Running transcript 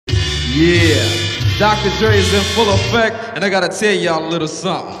Yeah, Dr. Dre is in full effect, and I gotta tell y'all a little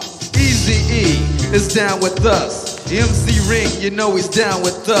something. Eazy-E is down with us. MC Ring, you know he's down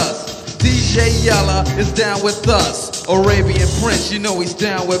with us. DJ Yella is down with us. Arabian Prince, you know he's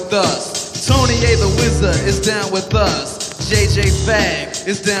down with us. Tony A the Wizard is down with us. JJ Fag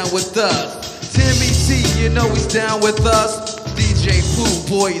is down with us. Timmy T, you know he's down with us. DJ Pooh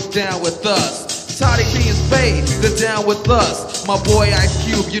Boy is down with us. Toddy B and Spade, they're down with us. My boy Ice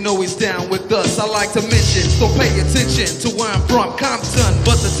Cube, you know he's down with us. I like to mention, so pay attention to where I'm from, Compton,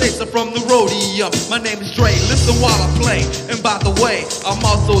 but the tapes are from the Roadium. My name is Dre, listen while I play. And by the way, I'm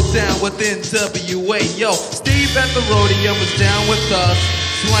also down with NWA. Yo, Steve at the Roadium is down with us.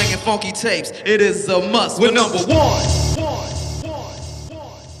 Slanging funky tapes, it is a must. We're number one.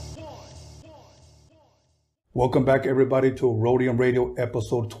 Welcome back, everybody, to Roadium Radio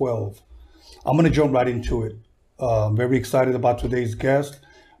episode 12. I'm going to jump right into it. I'm very excited about today's guest.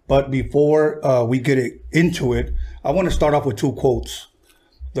 But before we get into it, I want to start off with two quotes.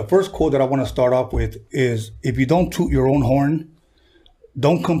 The first quote that I want to start off with is, if you don't toot your own horn,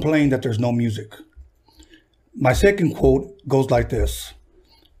 don't complain that there's no music. My second quote goes like this: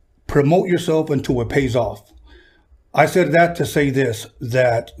 promote yourself until it pays off. I said that to say this,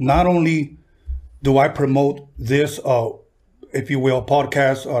 that not only do I promote this, if you will,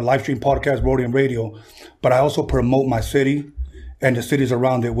 podcast, live stream podcast, Roadium Radio, but I also promote my city and the cities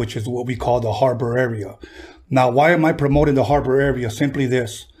around it, which is what we call the harbor area. Now, why am I promoting the harbor area? Simply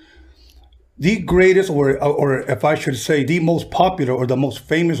this: the greatest, or if I should say, the most popular or the most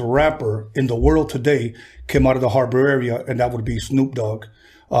famous rapper in the world today came out of the harbor area, and that would be Snoop Dogg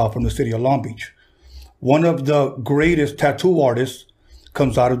from the city of Long Beach. One of the greatest tattoo artists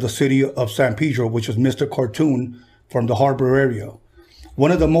comes out of the city of San Pedro, which is Mr. Cartoon from the harbor area.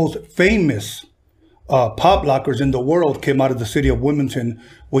 One of the most famous pop lockers in the world came out of the city of Wilmington,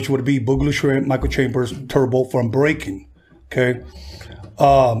 which would be Boogaloo Shrimp, Michael Chambers, Turbo from Breaking. Okay,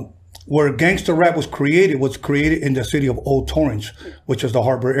 where gangster rap was created in the city of Old Torrance, which is the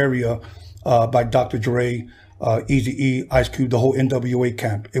harbor area, by Dr. Dre, Eazy-E, Ice Cube, the whole NWA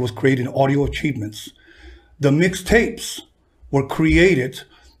camp. It was created in Audio Achievements. The mixtapes were created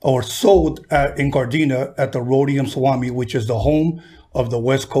or sold in Gardena at the Roadium Swami, which is the home of the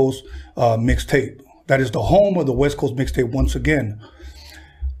West Coast mixtape. That is the home of the West Coast mixtape once again.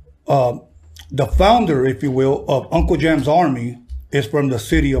 The founder, if you will, of Uncle Jam's Army is from the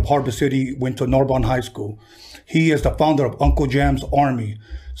city of Harbor City, went to Narbonne High School. He is the founder of Uncle Jam's Army.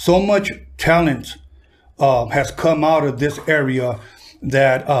 So much talent has come out of this area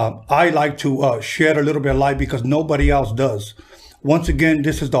that I like to shed a little bit of light, because nobody else does. Once again,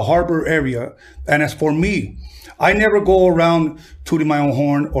 this is the harbor area. And as for me, I never go around tooting my own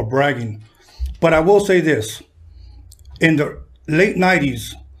horn or bragging. But I will say this: in the late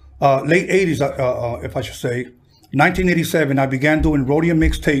 90s, late 80s, if I should say, 1987, I began doing Roadium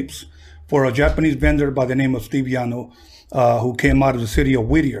mixtapes for a Japanese vendor by the name of Steve Yano, who came out of the city of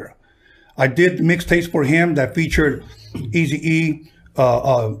Whittier. I did mixtapes for him that featured Eazy-E,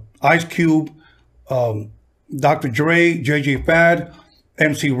 Ice Cube, Dr. Dre, JJ Fad,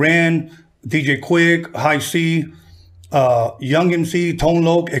 MC Ren, DJ Quick, High C, Young MC, Tone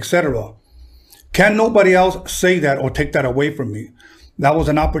Loc, etc. Can nobody else say that or take that away from me? That was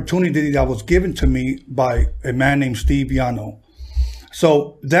an opportunity that was given to me by a man named Steve Yano.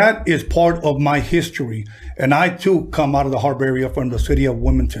 So that is part of my history. And I too come out of the harbor area from the city of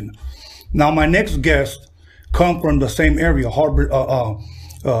Wilmington. Now my next guest come from the same area, harbor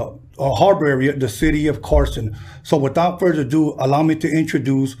area, the city of Carson. So without further ado, allow me to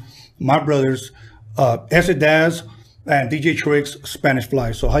introduce my brothers, Ese Daz and DJ Tricks, Spanish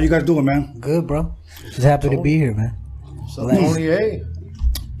Fly. So how you guys doing, man? Good, bro. Just happy to be here, man. So Tony A.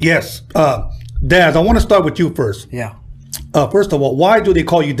 Yes. Daz, I want to start with you first. Yeah. First of all, why do they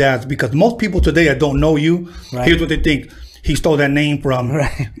call you Daz? Because most people today that don't know you, right, here's what they think. He stole that name from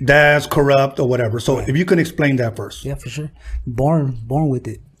right, Daz, Corrupt, or whatever. So if you can explain that first. Yeah, for sure. Born with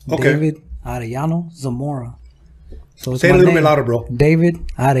it. Okay. David Arellano Zamora. So say it a little bit louder, bro. David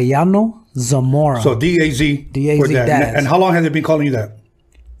Arellano Zamora. So D-A-Z. D-A-Z Daz. And how long has they been calling you that?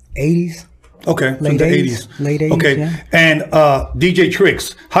 80s. Okay, late the 80s. Late 80s, okay, yeah. And DJ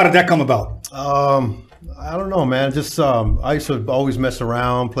Tricks, how did that come about? I don't know, man. Just I used to always mess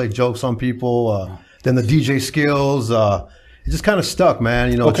around, play jokes on people. Then the DJ skills, it just kind of stuck,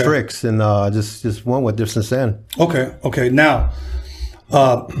 man. You know, okay, Tricks, and just went with this since then. Okay. Now,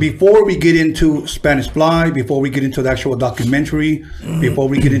 before we get into Spanish Fly, before we get into the actual documentary, before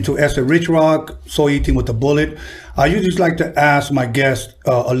we get into Ese Rich Rock, Soy Eating with a Bullet, I usually like to ask my guests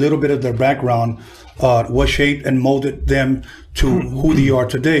a little bit of their background. what shaped and molded them to who they are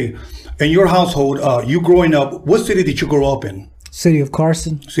today. In your household, you growing up, what city did you grow up in? City of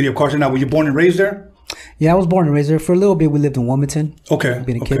Carson. City of Carson. Now, were you born and raised there? Yeah, I was born and raised there. For a little bit, we lived in Wilmington. Okay.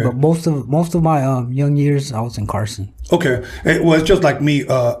 Being a kid, okay. but most of my young years, I was in Carson. Okay. Well, it's just like me.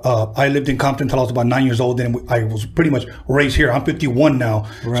 I lived in Compton until I was about 9 years old, and I was pretty much raised here. I'm 51 now,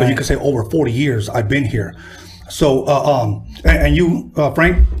 so you could say over 40 years I've been here. So, and you,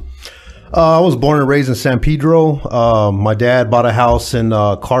 Frank? I was born and raised in San Pedro. My dad bought a house in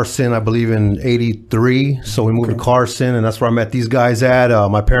Carson, I believe, in '83. So we moved to Carson, and that's where I met these guys at.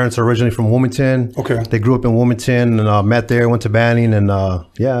 My parents are originally from Wilmington. Okay. They grew up in Wilmington and met there, went to Banning, and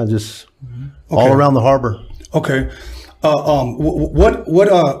yeah, just all around the harbor. Okay. What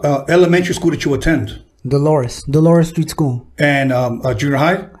elementary school did you attend? Dolores Street School. And junior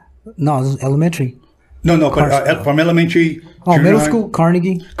high? No, it was elementary. No, but from elementary. Middle school,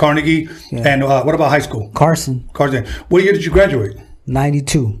 Carnegie. Yeah. And what about high school? Carson. What year did you graduate?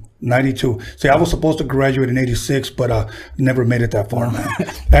 92. 92. See, I was supposed to graduate in 86, but never made it that far, man.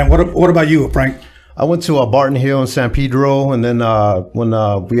 And what about you, Frank? I went to Barton Hill in San Pedro, and then when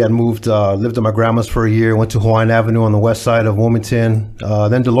we had moved, lived at my grandma's for a year, went to Hawaiian Avenue on the west side of Wilmington.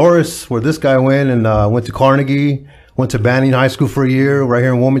 Then Dolores, where this guy went, and went to Carnegie. Went to Banning High School for a year right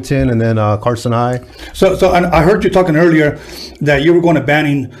here in Wilmington, and then Carson High. So I heard you talking earlier that you were going to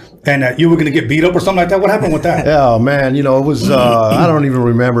Banning and you were going to get beat up or something like that. What happened with that? Yeah, man. You know, it was I don't even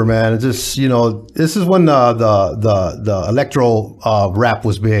remember, man. It just, you know, this is when the electro rap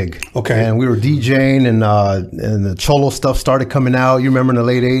was big. Okay. And we were DJing, and the Cholo stuff started coming out. You remember in the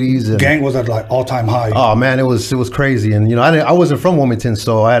late '80s? And, gang was at like all-time high. Oh man, it was crazy. And you know, I wasn't from Wilmington,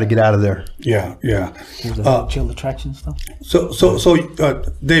 so I had to get out of there. Yeah. Chill attraction stuff. So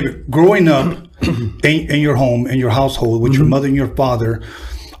David, growing up in your home, in your household, with your mother and your father,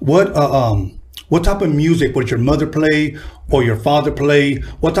 what type of music would your mother play or your father play?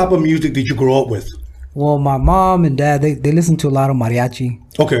 What type of music did you grow up with? Well, my mom and dad, they listened to a lot of mariachi.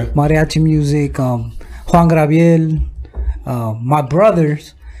 Okay. Mariachi music, Juan Gabriel. My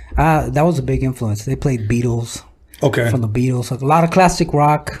brothers, that was a big influence. They played Beatles. Okay. From the Beatles. A lot of classic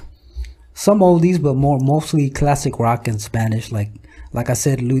rock. Some oldies, but mostly classic rock in Spanish. Like I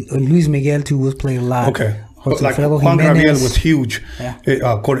said, Luis Miguel too was played a lot. Okay. Jose Like Alfredo Juan Jimenez. Gabriel was huge,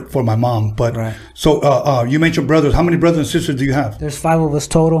 according for my mom. But Right. So you mentioned brothers. How many brothers and sisters do you have? There's 5 of us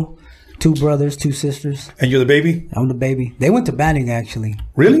total. 2 brothers, 2 sisters. And you're the baby? I'm the baby. They went to Banning actually.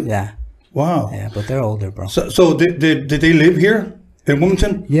 Really? Yeah. Wow. Yeah, but they're older, bro. So did they live here in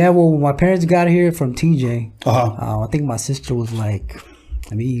Wilmington? Yeah, well, when my parents got here from TJ, Uh-huh. I think my sister was like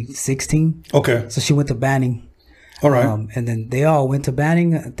maybe 16. Okay. So she went to Banning. All right. And then they all went to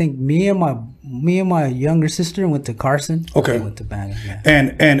Banning. I think me and my younger sister went to Carson. Okay. They went to Banning. Yeah.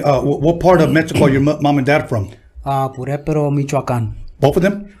 And what part of Mexico are your mom and dad from? Purépero, Michoacán. Both of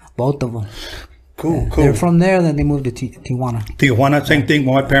them? Both of them. Cool. They're from there. Then they moved to Tijuana. Tijuana, same thing.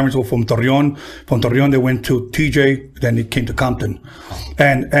 My parents were from Torreon. From Torreon, they went to TJ. Then they came to Compton.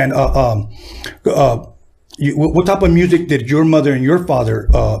 And what type of music did your mother and your father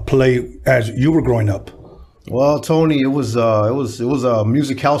play as you were growing up? Well, Tony, it was a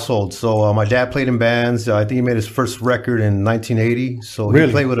music household. So my dad played in bands. I think he made his first record in 1980. So Really?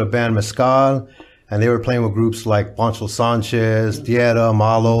 he played with a band Mezcal, and they were playing with groups like Pancho Sanchez, Dieta,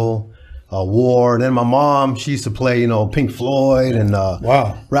 Malo, War. And then my mom, she used to play, you know, Pink Floyd and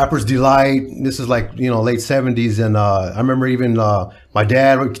Wow. Rapper's Delight. This is like, you know, late 70s. And I remember even my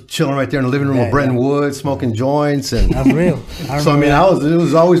dad chilling right there in the living room with Bretton Woods, smoking joints. And That's real. so I mean, it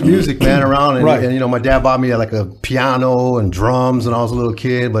was always music, man, around, and, Right. and you know, my dad bought me like a piano and drums when I was a little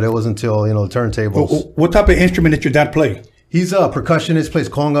kid, but it wasn't until, you know, turntables. What type of instrument did your dad play? He's a percussionist, plays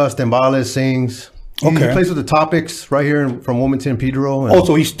congas, timbales, sings. He plays with the Topics right here from Wilmington, Pedro. And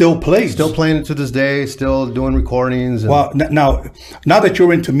So he still plays. still playing it to this day, still doing recordings. And Wow. Now that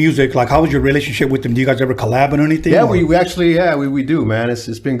you're into music, like, how was your relationship with him? Do you guys ever collab on anything? yeah, or- we actually we do, man.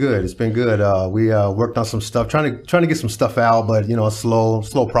 It's been good. It's been good. We worked on some stuff, trying to get some stuff out, but you know, a slow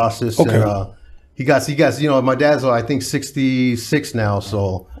process. Okay. And, he got you know, my dad's I think 66 now,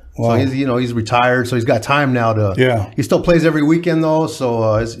 so. Wow. So he's retired, so he's got time now to. Yeah. He still plays every weekend though,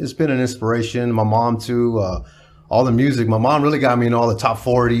 so it's been an inspiration. My mom too. All the music. My mom really got me in all the top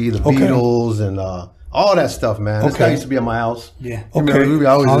 40, the Beatles, and all that stuff, man. This guy used to be at my house. Yeah. Okay. We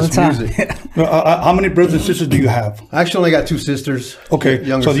always All the listen to time. music. How many brothers and sisters do you have? I actually only got 2 sisters. Okay.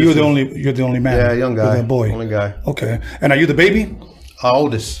 Younger So you're sisters. the only man. Yeah, young guy. You're the boy. Only guy. Okay. And are you the baby?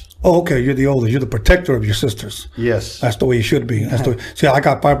 Oldest. Oh, okay. You're the oldest. You're the protector of your sisters. Yes. That's the way you should be. See, I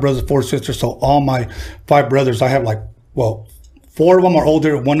got 5 brothers, 4 sisters. So all my 5 brothers, I have 4 4 of them are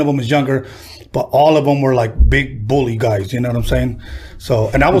older, 1 of them is younger, but all of them were like big bully guys. You know what I'm saying? So,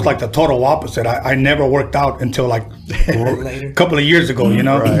 and I was like the total opposite. I never worked out until like a couple of years ago. You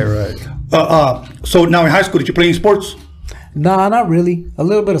know? Right. So now in high school, did you play any sports? Nah, not really. A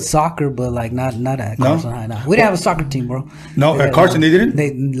little bit of soccer, but like not at Carson High. Nah. We didn't have a soccer team, bro. No, at Carson they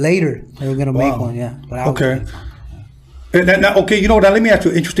didn't. Later they were gonna make one, yeah. But okay. Okay, you know what? Now let me ask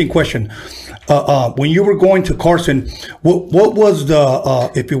you an interesting question. When you were going to Carson, what was the,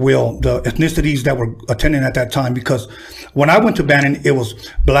 if you will, the ethnicities that were attending at that time? Because when I went to Banning, it was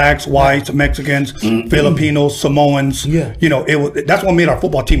blacks, whites, Mexicans, Filipinos, Samoans. Yeah. You know, that's what made our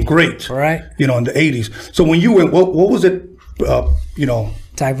football team great. Right. You know, in the 80s. So when you went, what was it? You know,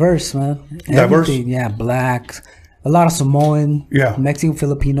 diverse, man. Diverse. Everything, yeah, blacks, a lot of Samoan, yeah, Mexican,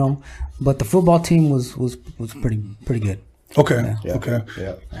 Filipino, but the football team was pretty good. Okay, yeah. Okay,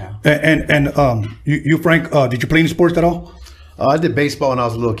 yeah. And you Frank, did you play any sports at all? I did baseball when I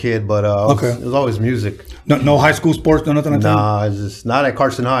was a little kid, but it was always music. No high school sports, no nothing like that? Nah, it's just not at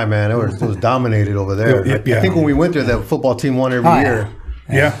Carson High, man. It was dominated over there. Yeah. I think when we went there, that football team won every year.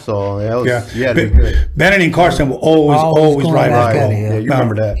 Yeah. So yeah, good. Banning and Carson were always right. Yeah, you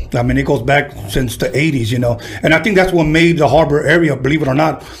remember that. I mean, it goes back since the 80s, you know. And I think that's what made the Harbor area, believe it or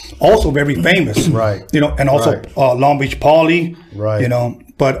not, also very famous. Right. You know, and also Long Beach Poly. Right. You know.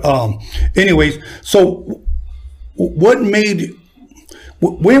 But anyways, so what made,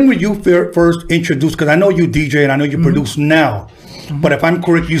 when were you first introduced? Because I know you DJ and I know you produce now. But if I'm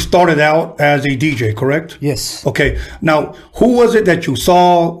correct, you started out as a DJ, correct? Yes. Okay. Now, who was it that you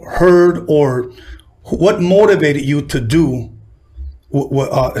saw, heard, or what motivated you to do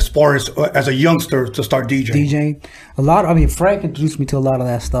as far as a youngster to start DJing? DJing. I mean, Frank introduced me to a lot of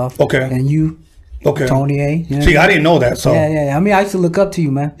that stuff. Okay. And you. Okay. Tony A. You know See, I didn't know that. So yeah. I mean, I used to look up to you,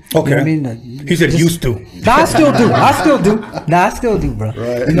 man. Okay. You know what I mean? He said used to. Nah, I still do, bro.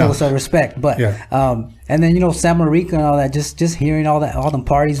 Right. You know, so respect. But and then Santa Rica and all that. Just hearing all them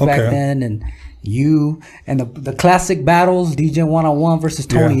parties back then, and you and the classic battles, DJ 1-on-1 versus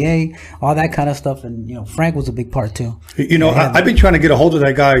Tony A, all that kind of stuff. And Frank was a big part too. I've been trying to get a hold of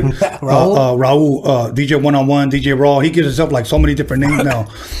that guy, Raul, DJ 1-on-1, DJ Raw. He gives himself like so many different names now.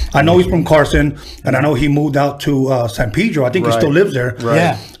 I know he's from Carson, and I know he moved out to San Pedro. I think he still lives there. Right.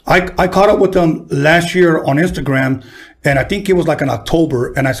 Yeah. I caught up with him last year on Instagram, and I think it was like in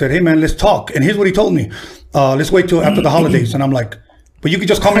October. And I said, "Hey man, let's talk." And here's what he told me: "Let's wait till after the holidays." And I'm like, "But you can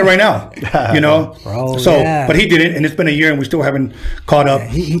just call me right now," Bro, but he didn't, and it's been a year, and we still haven't caught up.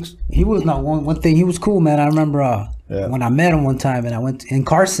 He was not one thing. He was cool, man. I remember when I met him one time, and I went in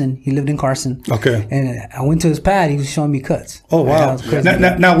Carson. He lived in Carson. Okay. And I went to his pad. He was showing me cuts. Oh wow!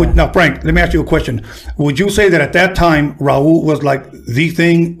 Now, Frank, let me ask you a question. Would you say that at that time Raul was like the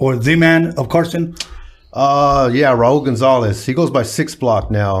thing or the man of Carson? Yeah, Raul Gonzalez. He goes by 6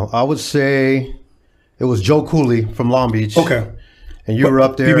 Block now. I would say it was Joe Cooley from Long Beach. Okay. And you were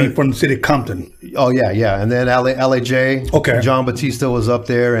up there. You mean from the city of Compton? Oh yeah. And then LAJ. Okay. John Batista was up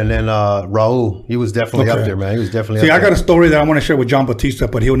there, and then Raul. He was definitely up there, man. He was definitely. See, up I got a story that I want to share with John Batista,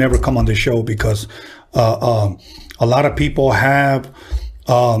 but he'll never come on the show because a lot of people have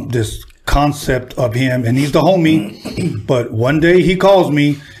this concept of him, and he's the homie. But one day he calls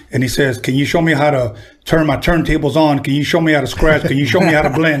me and he says, "Can you show me how to turn my turntables on? Can you show me how to scratch? Can you show me how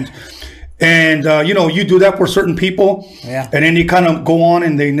to blend?" And, you do that for certain people, and then they kind of go on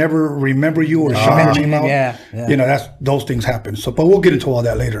and they never remember you or shout your name out. Yeah. Those things happen. So, but we'll get into all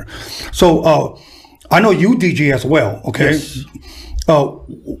that later. So, I know you DJ as well, okay? Yes.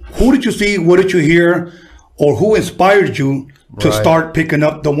 Who did you see, what did you hear, or who inspired you to start picking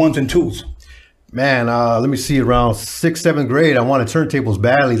up the 1s and 2s? Man, let me see, around 6th, 7th grade, I wanted turntables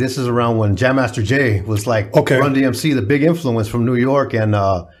badly. This is around when Jam Master Jay was like Run DMC, the big influence from New York, and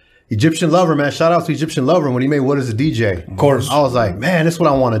Egyptian Lover, man. Shout out to Egyptian Lover when he made What Is a DJ? Of course. I was like, man, this is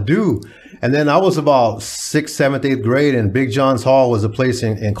what I want to do. And then I was about 6th, 7th, 8th grade, and Big John's Hall was a place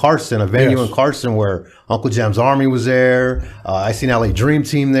in Carson, a venue in Carson where Uncle Jam's Army was there. I seen LA Dream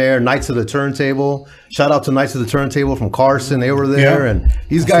Team there, Knights of the Turntable. Shout out to Knights of the Turntable from Carson. They were there. And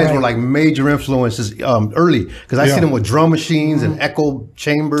these guys were like major influences early because I seen them with drum machines and echo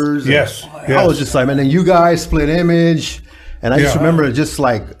chambers. I was just like, man, and you guys, Split Image. And I just remember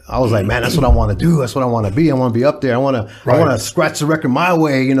I was like, man, that's what I want to do. That's what I want to be. I want to be up there. I want to scratch the record my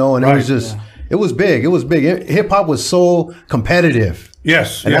way, and it was just, it was big. It was big. Hip hop was so competitive.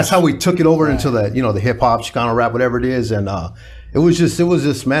 Yes. And that's how we took it over into the, the hip hop, Chicano rap, whatever it is. And it was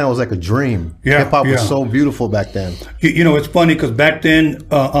just, man, it was like a dream. Hip hop was so beautiful back then. It's funny because back then,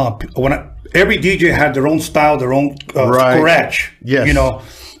 every DJ had their own style, their own scratch. Yes.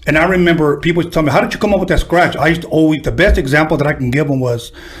 And I remember people tell me, how did you come up with that scratch? I used to always, the best example that I can give them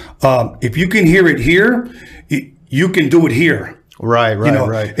was, if you can hear it here, you can do it here. Right.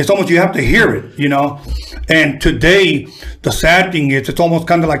 It's almost, you have to hear it, And today, the sad thing is, it's almost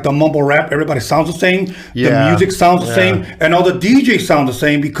kind of like the mumble rap. Everybody sounds the same. The music sounds the same. And all the DJs sound the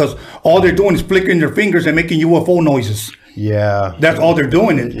same because all they're doing is flickering their fingers and making UFO noises. Yeah. That's all they're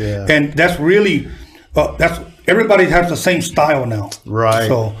doing. And that's really, everybody has the same style now. Right.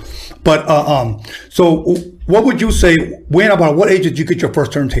 So what would you say, about what age did you get your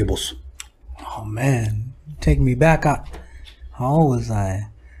first turntables? Oh, man. Taking me back. How old was I?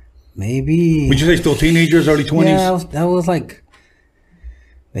 Maybe. Would you say still teenagers, early 20s? Yeah, that was like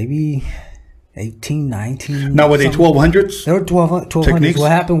maybe 18, 19. Now, were they 1200s? They were 1200s. What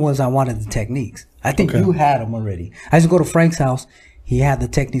happened was I wanted the techniques. I think you had them already. I used to go to Frank's house. He had the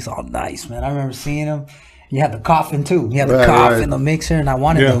techniques all nice, man. I remember seeing him. He had the coffin too. He had the coffin, the mixer, and I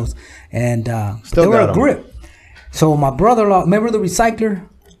wanted those. And they were a grip. So my brother-in-law, remember the recycler?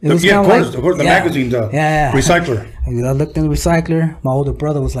 It was of course, the magazine, the recycler. I looked in the recycler. My older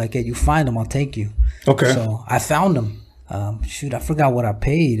brother was like, "Hey, you find them, I'll take you." Okay. So I found them. I forgot what I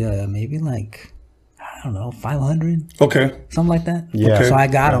paid. Maybe like, I don't know, 500. Okay. Something like that. Yeah. Okay. So I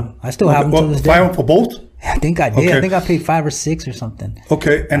got them. I still have them to this day. 5 for both? I think I did. Okay. I think I paid 5 or 6 or something.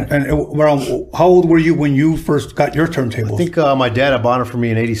 Okay. And how old were you when you first got your turntables? I think my dad had bought them for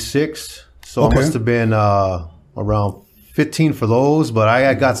me in '86. So I must have been around 15 for those, but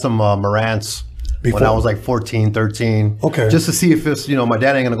I got some Marantz when I was like 14, 13. Okay. Just to see if it's, my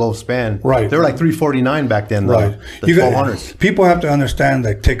dad ain't going to go spend. Right. They were like $349 back then. Right. The 1200s. People have to understand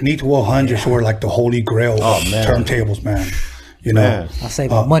that Technique 1200s were like the holy grail turntables, man. I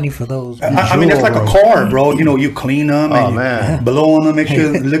save my money for those. I mean, that's like a car, bro. You clean them and blow on them, make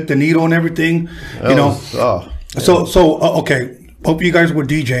sure you lick the needle and everything. Okay. Hope you guys were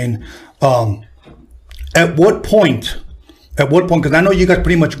DJing. At what point, because I know you guys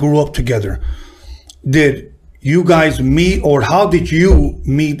pretty much grew up together, did you guys meet, or how did you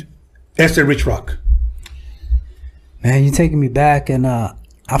meet Ese Rich Rock? Man, you're taking me back, and I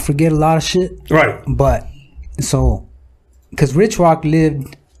forget a lot of shit. Right. But, because Rich Rock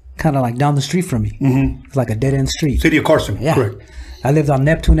lived kind of like down the street from me. Mm-hmm. It's like a dead-end street. City of Carson, correct. I lived on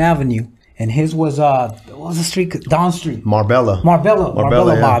Neptune Avenue. And his was what was the street? Don Street. Marbella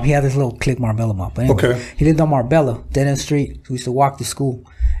Mob. He had this little clique, Marbella Mob. But anyway, he lived on Marbella, dead end street. So we used to walk to school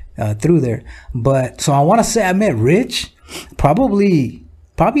through there. But so I want to say I met Rich probably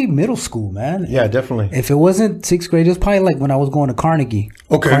middle school, man. Yeah, definitely. If it wasn't 6th grade, it was probably like when I was going to Carnegie.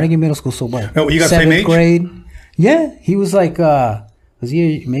 Okay. Carnegie Middle School. So what? You got 7th age? Grade. Yeah, he was like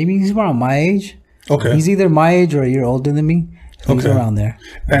maybe he's around my age. Okay. He's either my age or a year older than me. So he's around there.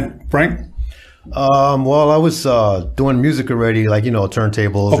 And Frank? Well, I was doing music already, like,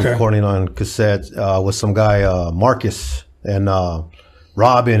 turntables, recording on cassettes with some guy, Marcus, and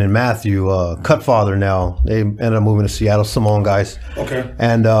Robin and Matthew, Cutfather now. They ended up moving to Seattle, Simone guys. Okay.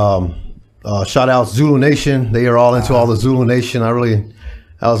 And shout out Zulu Nation. They are all into all the Zulu Nation.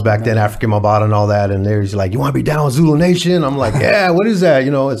 I was back then African Mabata and all that, and they're just like, "You want to be down with Zulu Nation?" I'm like, "Yeah, what is that?"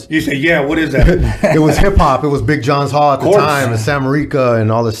 You say, "Yeah, what is that?" It was hip hop. It was Big John's Hall at the time, and Samarica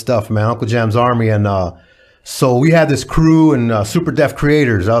and all this stuff, man. Uncle Jam's Army, and so we had this crew and Super Def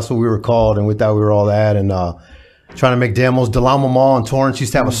Creators. That's what we were called, and we thought we were all that, and trying to make demos. Delamo Mall in Torrance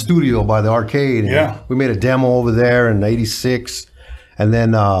used to have a studio by the arcade. And we made a demo over there in '86, and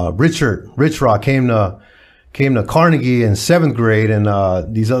then Rich Rock came to Carnegie in 7th grade, and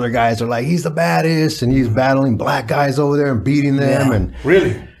these other guys are like, he's the baddest, and he's battling black guys over there and beating them. And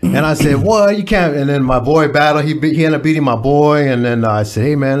really? And I said, what? You can't. And then my boy battled. He ended up beating my boy. And then I said,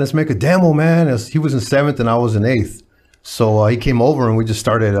 hey, man, let's make a demo, man. He was in 7th and I was in 8th. So he came over and we just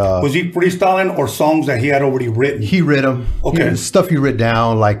started. Was he freestyling or songs that he had already written? He writ them. Okay. Stuff he writ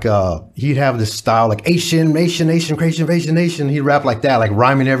down. Like he'd have this style like Asian, Nation, Creation, Nation. He'd rap like that, like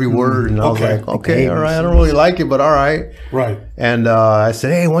rhyming every word. And I was like, okay, all right. I don't really like it, but all right. Right. And I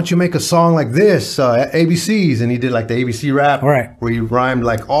said, hey, why don't you make a song like this, ABCs? And he did like the ABC rap. Right. Where he rhymed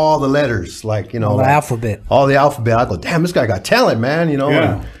like all the letters, like, all the alphabet. All the alphabet. I go, damn, this guy got talent, man.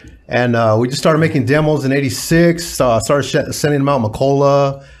 Yeah. And we just started making demos in '86. Started sending them out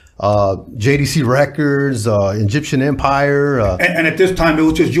Macola, JDC Records, Egyptian Empire. And at this time, it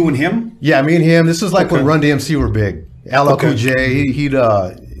was just you and him? Yeah, me and him. This was like when Run DMC were big. LL Cool J.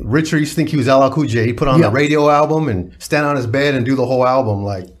 Richard used to think he was LL Cool J. He put on the radio album and stand on his bed and do the whole album.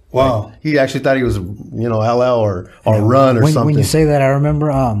 Wow. Like, he actually thought he was, LL or Run or something. When you say that, I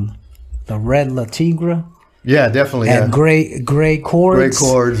remember the Red La Tigra. Yeah, definitely. And gray chords. Gray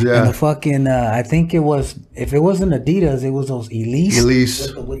chords, yeah. And the fucking, I think it was, if it wasn't Adidas, it was those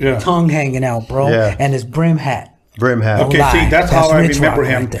Elise. With the tongue hanging out, bro. Yeah. And his brim hat. Brim hat. Okay, see, that's how I remember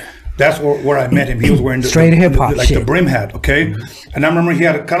him. Right, that's where I met him. He was wearing straight hip hop, like the brim hat. Okay, and I remember he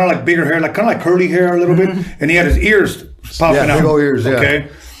had kind of like bigger hair, like kind of like curly hair a little bit, and he had his ears popping out. Big old ears. Okay,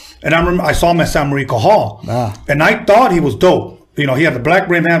 and I remember I saw him at San Marico Hall, and I thought he was dope. You know, he had the black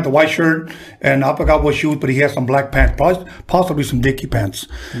brim hat, the white shirt, and I forgot what shoes, but he had some black pants, possibly some Dickie pants.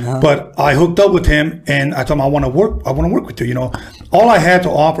 But I hooked up with him, and I told him I want to work with you. You know, all I had to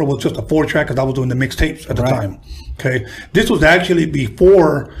offer was just a 4-track because I was doing the mixtapes at the time. Okay, this was actually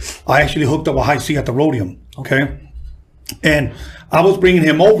before I actually hooked up with High C at the Roadium. Okay, and I was bringing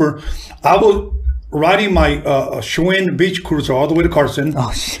him over. I was riding my Schwinn Beach Cruiser all the way to Carson,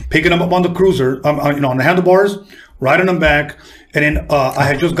 picking him up on the cruiser, you know, on the handlebars, riding them back. And then I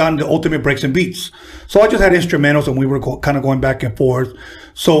had just gotten the Ultimate Breaks and Beats. So I just had instrumentals and we were kind of going back and forth.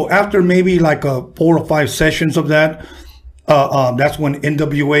 So after maybe like 4 or 5 sessions of that, that's when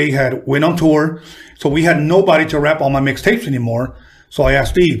NWA had went on tour. So we had nobody to rap on my mixtapes anymore. So I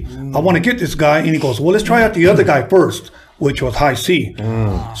asked Steve, I want to get this guy. And he goes, well, let's try out the other guy first, which was High C.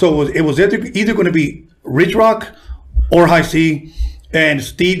 So it was either going to be Rich Rock or High C. And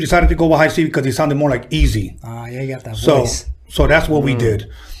Steve decided to go with High C because he sounded more like Easy. Yeah, you got that voice. So that's what we did.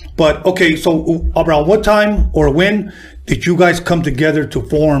 But okay, so around what time or when did you guys come together to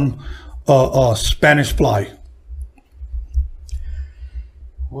form Spanish Fly?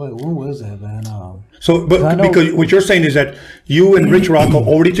 When was that, man? So, but because what you're saying is that you and Rich Rock are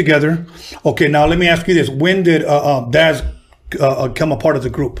already together. Okay, now let me ask you this: when did Daz come a part of the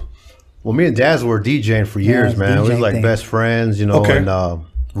group? Well, me and Daz were DJing for years, man. We were like best friends, you know. Okay. And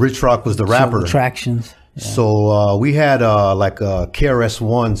Rich Rock was the rapper. Attractions. Yeah. So we had like a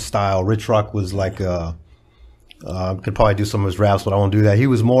KRS-One style. Rich Rock was like could probably do some of his raps, but I won't do that. He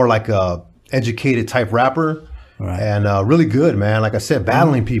was more like a educated type rapper. And really good, man. Like I said,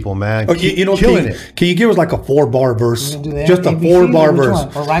 battling people, man. Okay, you know, killing it. Can you give us like a 4-bar verse? Just a 4-bar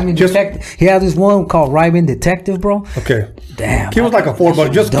verse. Or Rhyming Detective. He had this one called Rhyming Detective, bro. Okay. Damn. Give us like a 4-bar.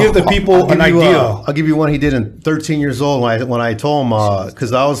 Just give the people an idea. I'll give you one he did in 13 years old when I told him,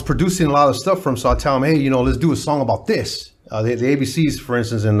 because I was producing a lot of stuff for him. So I tell him, hey, you know, let's do a song about this. The ABCs, for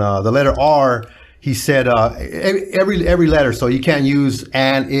instance, and the letter R. He said every letter. So you can't use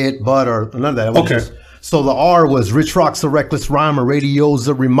and, it, but, or none of that. It was just, so the R was Rich Rock's a reckless rhymer, radio's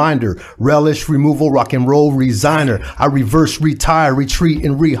a reminder, relish, removal, rock and roll, resigner. I reverse, retire, retreat,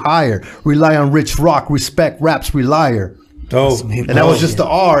 and rehire. Rely on Rich Rock, respect, raps, relier. Dope. And that was just the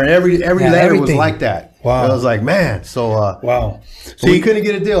R, and every letter was like that. Wow. And I was like, man, so wow. See, we couldn't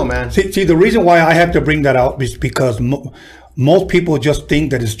get a deal, man. See, the reason why I have to bring that out is because most people just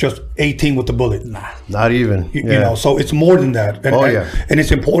think that it's just 18 with the bullet. Nah, not even. You know, so it's more than that. And, and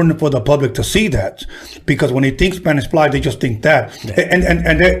it's important for the public to see that, because when they think Spanish Fly, they just think that,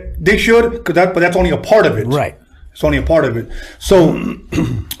 and they should, but that's only a part of it. Right. It's only a part of it. So,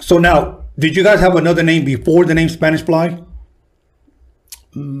 so now, did you guys have another name before the name Spanish Fly?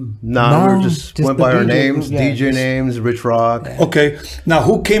 No, we just went by our names, DJ names, Rich Rock. Okay. Now,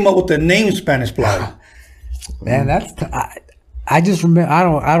 who came up with the name Spanish Fly? Man, that's I just remember. I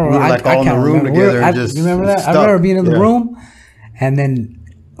don't. We were like all in the room together. You remember that? I remember being in the room, and then,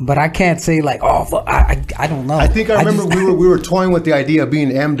 but I can't say like, oh, I don't know. I think I remember we were toying with the idea of being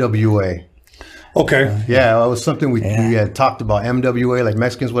MWA. Okay. Yeah, it was something we had talked about, MWA, like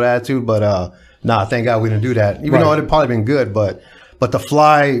Mexicans with attitude, but nah, thank God we didn't do that. Even though it'd probably been good, but the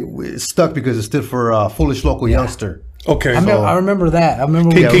Fly stuck because it stood for Foolish Local Youngster. Okay. I remember that. I remember.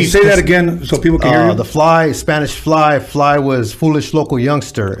 Can you say that again so people can hear you? The Fly, Spanish Fly was Foolish Local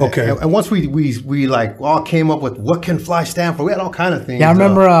Youngster. Okay. And once we like all came up with what can Fly stand for, we had all kind of things. Yeah, I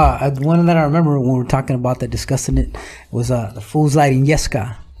remember one that I remember when we were talking about that, discussing it, was the Fools Lighting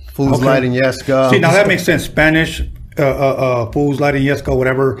Yesca. Fools Lighting Yesca. See, now that makes sense. Spanish, Fools Lighting Yesca,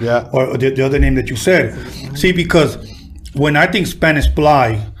 whatever, or the other name that you said. See, because when I think Spanish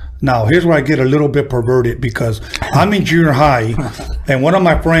Fly, now, here's where I get a little bit perverted, because I'm in junior high and one of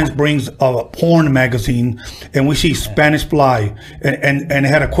my friends brings a porn magazine and we see Spanish Fly and it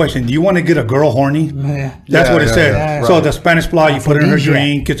had a question, do you want to get a girl horny? Yeah. That's what it said. Yeah, so the Spanish Fly, you put it in her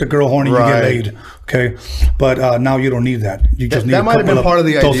drink, gets a girl horny, you get laid. Okay. But now you don't need that. You just need that might have been part of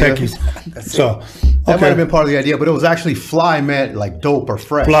the idea. So that might have been part of the idea, but it was actually Fly meant like dope or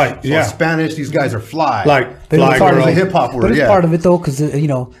fresh. Fly, so in Spanish, these guys are fly. Like fly girl. A hip hop word. But it's part of it though, because you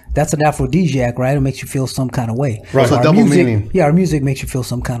know that's an aphrodisiac, right? It makes you feel some kind of way. Right. So double meaning. Yeah, our music makes you feel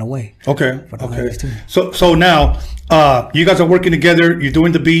some kind of way. Okay. Okay. So now you guys are working together. You're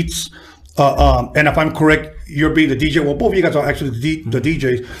doing the beats. And if I'm correct, you're being the DJ. Well, both of you guys are actually the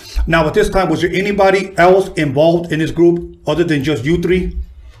DJs. Now, at this time, was there anybody else involved in this group other than just you three?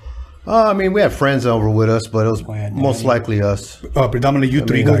 I mean, we had friends over with us, but it was most likely us. Predominantly you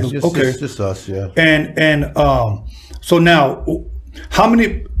three guys. Okay, just us, yeah. And so now, how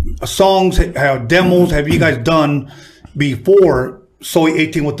many songs, demos have you guys done before Soy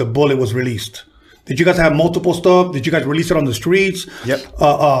 18 with the Bullet was released? Did you guys have multiple stuff? Did you guys release it on the streets? Yep.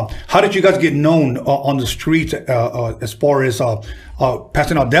 How did you guys get known on the streets as far as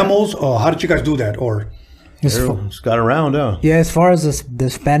passing out demos? How did you guys do that? Or It's got around, huh? Yeah, as far as the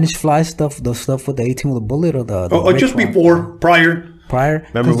Spanish Fly stuff, the stuff with the 18 with the Bullet, or the just before, prior.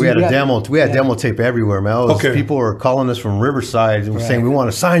 Remember, we had a demo. We had demo tape everywhere, man. People were calling us from Riverside and saying we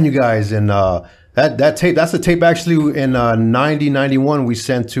want to sign you guys. And that tape, that's the tape actually in 91 we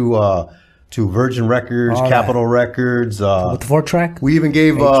sent to Virgin Records, Capitol Records. With the 4-track. We even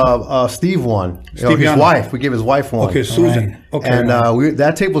gave Steve one. His wife. We gave his wife one. Okay, Susan. Right. Okay, and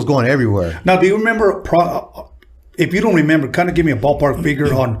that tape was going everywhere. Now, do you remember? If you don't remember, kind of give me a ballpark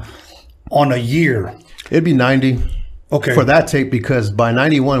figure on a year. It'd be 90. Okay. For that tape, because by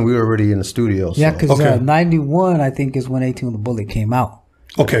 91 we were already in the studio. Yeah, because 91 I think is when 18 with the Bullet came out.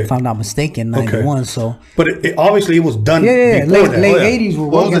 Okay. If I'm not mistaken, 91. Okay. So, but obviously it was done. Yeah. Late 80s. We're working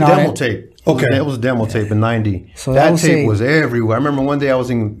on it. It was a demo it. tape. Okay. It was a demo tape in 90. So that tape was everywhere. I remember one day I was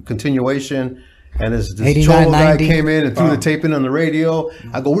in continuation, and this 89, Cholo guy 90. came in and threw the tape in on the radio.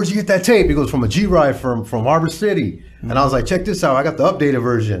 I go, "Where'd you get that tape?" He goes, "From a G-Ride from Harbor City." And I was like, "Check this out! I got the updated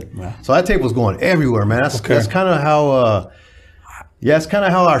version." Yeah. So that tape was going everywhere, man. That's kind of how. It's kind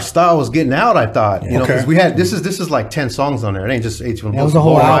of how our style was getting out. I thought, you know, because we had this is like 10 songs on there. It ain't just 18. It was a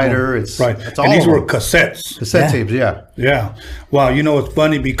whole album. It's right. It's all. And these were cassette tapes. Yeah. Yeah. Wow. You know, it's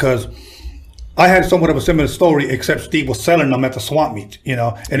funny because I had somewhat of a similar story, except Steve was selling them at the swap meet. You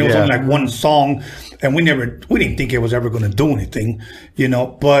know, and it was only like one song, and we didn't think it was ever going to do anything. You know,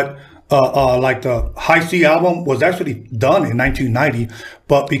 but. Like the High C album was actually done in 1990,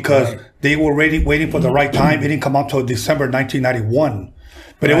 but because they were waiting for the right time, it didn't come out until December 1991.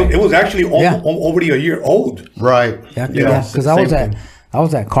 But it was actually already a year old. Right. Yeah. Because I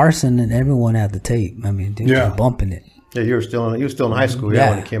was at Carson and everyone had the tape. I mean, they were bumping it. Yeah, you were still in high school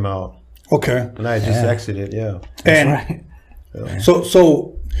when it came out. Okay. And I just exited. Yeah. And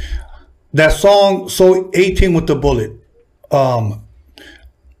so that song, So 18 with the Bullet.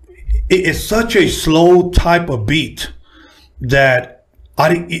 It's such a slow type of beat that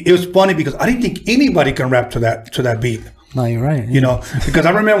it was funny because I didn't think anybody can rap to that beat. No, you're right. You know, because I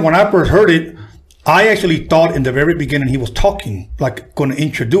remember when I first heard it, I actually thought in the very beginning he was talking, like going to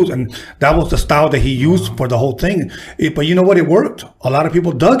introduce, and that was the style that he used for the whole thing. But you know what? It worked. A lot of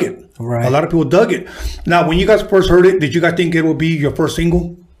people dug it. Right. A lot of people dug it. Now, when you guys first heard it, did you guys think it would be your first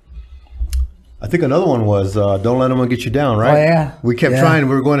single? I think another one was Don't Let Anyone Get You Down, right? Oh, yeah. We kept trying.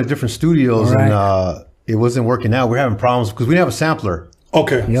 We were going to different studios, and it wasn't working out. We were having problems because we didn't have a sampler.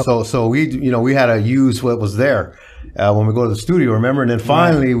 Okay. Yep. So we had to use what was there when we go to the studio, remember? And then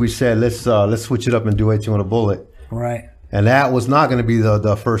finally we said, let's switch it up and do 18 with a Bullet. Right. And that was not going to be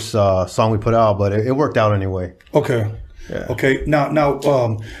the first song we put out, but it worked out anyway. Okay. Yeah. Okay. Now,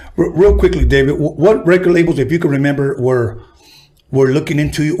 real quickly, David, what record labels, if you can remember, were looking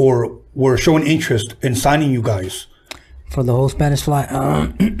into you or were showing interest in signing you guys? For the whole Spanish Fly,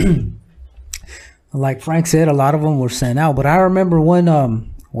 like Frank said, a lot of them were sent out. But I remember when,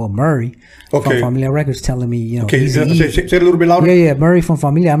 Murray from Familia Records telling me, you know, say it a little bit louder. Yeah, Murray from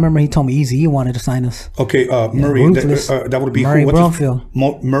Familia. I remember he told me Eazy-E wanted to sign us. Okay, Murray, that would be Murray Brunfield.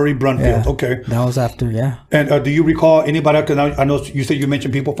 Murray Brunfield. Yeah, okay, that was after. Yeah. And do you recall anybody? I know you said you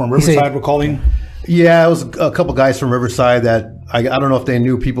mentioned people from Riverside were calling. Yeah, it was a couple guys from Riverside that I don't know if they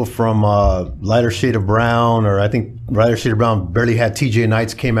knew people from Lighter Shade of Brown, or I think Lighter Shade of Brown barely had TJ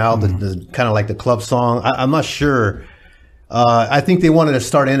Nights came out, the kind of like the club song. I'm not sure. I think they wanted to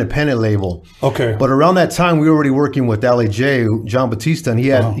start an independent label. Okay. But around that time, we were already working with LAJ, John Batista, and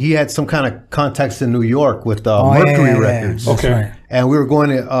he had some kind of contacts in New York with Mercury Records. Okay. Right. And we were going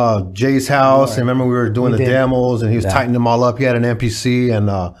to Jay's house, and remember we were doing the demos, and he was tightening them all up. He had an MPC and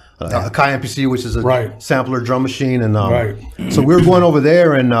a Kai MPC, which is a sampler drum machine, and so we were going over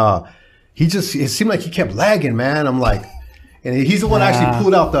there, and it seemed like he kept lagging, man. I'm like. And he's the one that actually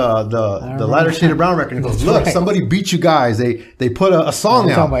pulled out the Lighter Shade of Brown record and goes, "Look, somebody beat you guys. They put a song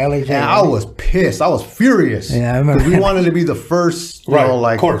out." And I was pissed. I was furious. Yeah, I remember. Because we wanted to be the first, you know,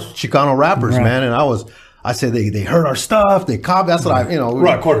 like Chicano rappers, man. And I I said they heard our stuff, they copied. That's what I,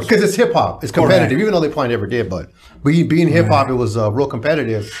 right, of course, because it's hip hop, it's competitive, even though they probably never did. But being hip hop, it was real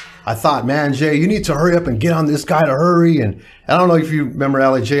competitive. I thought, man, Jay, you need to hurry up and get on this guy to hurry. And I don't know if you remember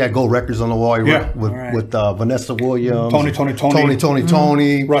LA had Gold Records on the wall with Vanessa Williams,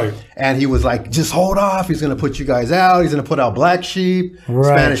 Tony, right? And he was like, just hold off. He's gonna put you guys out. He's gonna put out Black Sheep,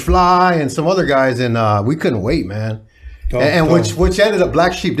 Spanish Fly, and some other guys. And we couldn't wait, man. Which ended up,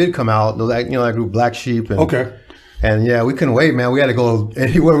 Black Sheep did come out. That group Black Sheep. And, and yeah, we couldn't wait, man. We had to go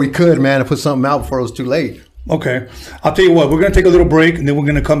anywhere we could, man, to put something out before it was too late. Okay, I'll tell you what, we're going to take a little break and then we're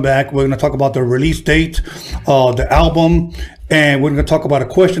going to come back. We're going to talk about the release date, the album, and we're going to talk about a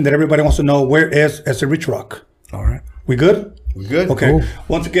question that everybody wants to know. Where is S.A. Rich Rock? All right. We good? We good. Okay. Cool.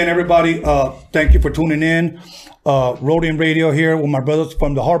 Once again, everybody, thank you for tuning in. Roadium Radio here with my brothers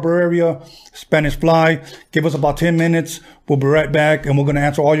from the Harbor area, Spanish Fly. Give us about 10 minutes. We'll be right back and we're going to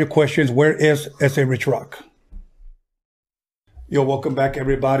answer all your questions. Where is S.A. Rich Rock? Yo, welcome back,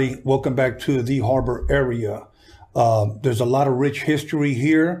 everybody. Welcome back to the Harbor area. There's a lot of rich history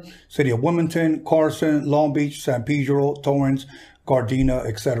here. City of Wilmington, Carson, Long Beach, San Pedro, Torrance, Gardena,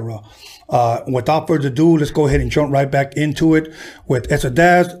 etc. Without further ado, let's go ahead and jump right back into it with Esa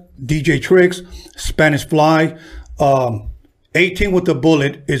Daz, DJ Tricks, Spanish Fly. 18 with the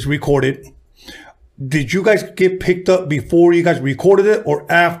Bullet is recorded. Did you guys get picked up before you guys recorded it or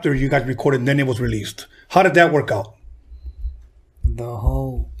after you guys recorded and then it was released? How did that work out? The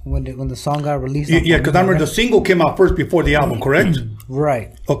whole when the song got released. Yeah, because I remember the single came out first before the album, correct?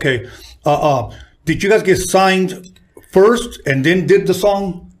 Right. Okay. Did you guys get signed first and then did the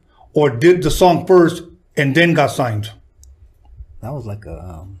song, or did the song first and then got signed? That was like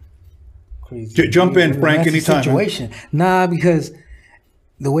a crazy. Jump in, Frank, anytime. Situation. Nah, because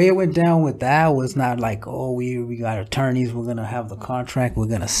the way it went down with that was not like, oh, we got attorneys, we're gonna have the contract, we're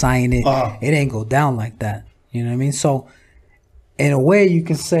gonna sign it. It ain't go down like that. You know what I mean? So. In a way, you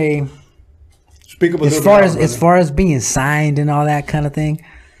can say, as far as being signed and all that kind of thing.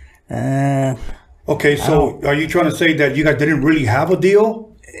 Okay, so are you trying to say that you guys didn't really have a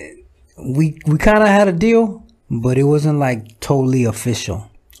deal? We kind of had a deal, but it wasn't like totally official.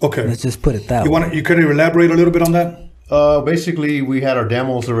 Okay, let's just put it that way. You could elaborate a little bit on that? Basically, we had our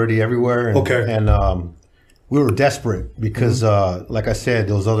demos already everywhere. And, we were desperate because, like I said,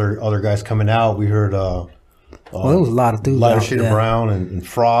 those other guys coming out. We heard. Well, there was a lot of dudes. Lighter Shade of Brown and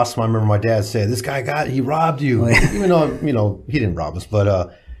Frost. I remember my dad said, "This guy he robbed you," even though he didn't rob us.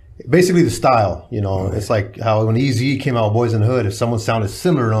 But basically, the style, it's like how when Eazy came out, Boys in the Hood. If someone sounded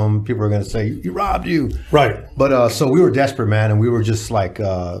similar to him, people are going to say, "He robbed you." Right. But so we were desperate, man, and we were just like,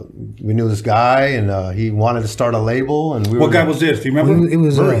 we knew this guy, and he wanted to start a label. And what guy was this? Do you remember? It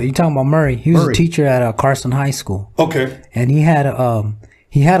was you talking about Murray? He was a teacher at Carson High School. Okay. And he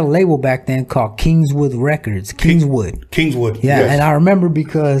had a label back then called Kingswood Records. Kingswood. Yeah, yes. And I remember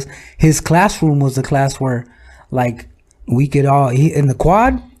because his classroom was a class where, like, we could all in the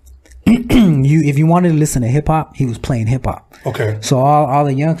quad. If you wanted to listen to hip hop, he was playing hip hop. Okay. So all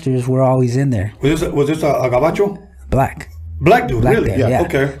the youngsters were always in there. Was this a gabacho? Black dude, really? There, yeah.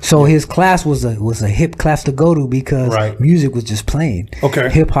 Okay. So his class was a hip class to go to because music was just playing. Okay.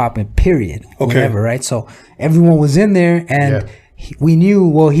 Hip hop and period. Okay. Whatever, right? So everyone was in there and. Yeah. We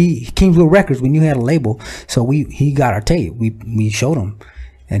knew, Kingswood Records, we knew he had a label, so he got our tape. We showed him,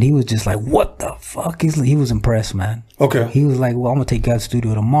 and he was just like, "What the fuck?" He was impressed, man. Okay. He was like, "Well, I'm gonna take you out to the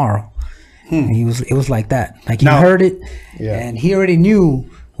studio tomorrow." And it was like that. Like he heard it, and he already knew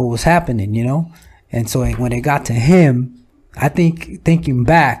what was happening, And so when it got to him, I think thinking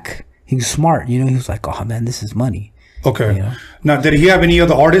back, he was smart. He was like, "Oh man, this is money." Okay. Now, did he have any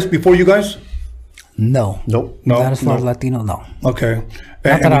other artists before you guys? No. Nope. Not as far as Latino, no. Okay.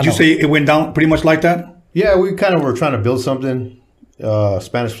 And would you say it went down pretty much like that? Yeah, we kind of were trying to build something.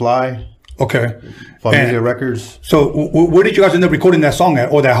 Spanish Fly. Okay. Familia Records. So where did you guys end up recording that song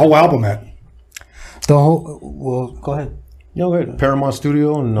at, or that whole album at? Well, go ahead. Go ahead. Paramount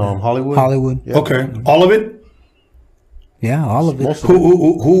Studio in Hollywood. Yeah. Okay. All of it? Yeah, all of it.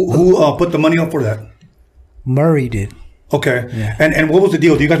 Who put the money up for that? Murray did. Okay. Yeah. And what was the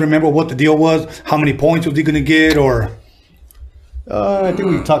deal? Do you guys remember what the deal was? How many points was he going to get, or? I think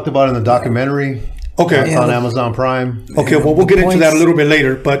we talked about it in the documentary. Okay. On Amazon Prime. Okay, well, we'll get into that a little bit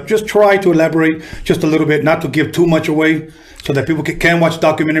later, but just try to elaborate just a little bit, not to give too much away, so that people can watch the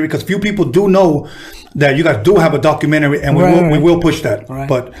documentary, because few people do know that you guys do have a documentary, and we will push that. Right.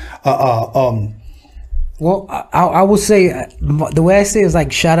 But well, I would say the way I say it is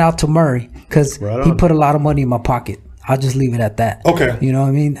like shout out to Murray, because he put a lot of money in my pocket. I'll just leave it at that. Okay. You know what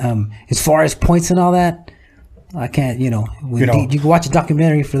I mean? As far as points and all that, I can't. You can watch a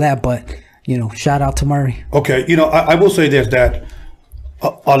documentary for that, but shout out to Murray. Okay, I will say this, that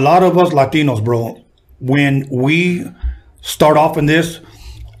a lot of us Latinos, bro, when we start off in this,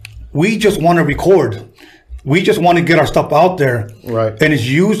 we just want to record. We just want to get our stuff out there. Right. And it's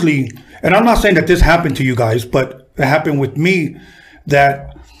usually, and I'm not saying that this happened to you guys, but it happened with me,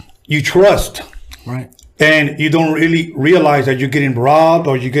 that you trust. Right. And you don't really realize that you're getting robbed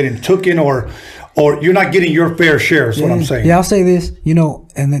or you're getting taken or you're not getting your fair share is what I'm saying. Yeah, I'll say this,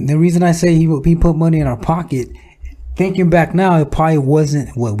 and the reason I say he put money in our pocket, thinking back now, it probably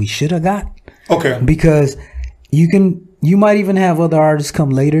wasn't what we should have got. Okay. Because you might even have other artists come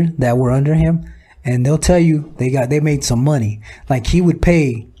later that were under him, and they'll tell you they made some money. Like, he would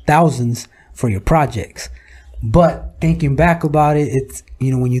pay thousands for your projects. But thinking back about it, it's,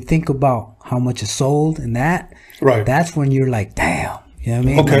 when you think about how much is sold and that, right, that's when you're like, damn. You know what I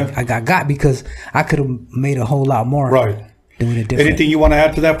mean? Okay. Like, I got because I could have made a whole lot more. Right. Doing it different. Anything you want to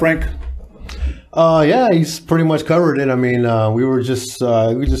add to that, Frank? Yeah, he's pretty much covered it. I mean, we just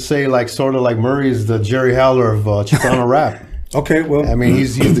say like sort of like Murray's the Jerry Heller of Chicano rap. Okay, well, I mean,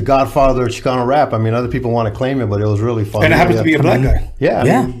 he's the godfather of Chicano rap. I mean, other people want to claim it, but it was really fun. And it happens to be a black guy. Yeah,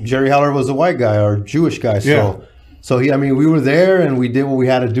 I mean, Jerry Heller was a white guy or Jewish guy. So he, I mean, we were there and we did what we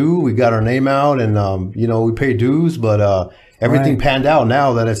had to do. We got our name out and we paid dues, but everything panned out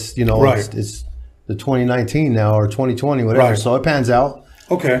now that it's it's the 2019 now or 2020 whatever. Right. So it pans out.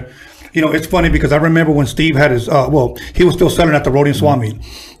 Okay. It's funny because I remember when Steve had his, he was still selling at the Roadie and Swap Meet.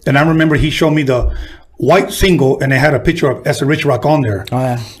 And I remember he showed me the white single and it had a picture of S. Rich Rock on there. Oh,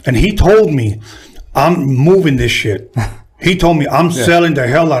 yeah. And he told me, I'm moving this shit. He told me, I'm selling the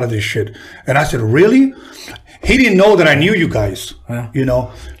hell out of this shit. And I said, really? He didn't know that I knew you guys,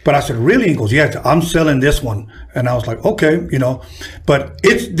 but I said, really? He goes, yeah, I'm selling this one. And I was like, okay, but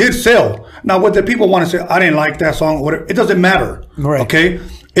it did sell. Now, what the people want to say, I didn't like that song, or whatever, it doesn't matter. Right. Okay.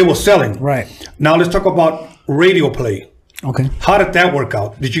 It was selling. Right. Now let's talk about radio play. Okay. How did that work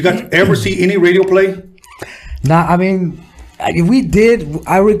out? Did you guys ever see any radio play? Nah, I mean, we did.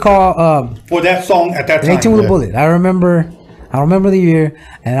 I recall for that song at that time. 18 with a Bullet. I remember the year,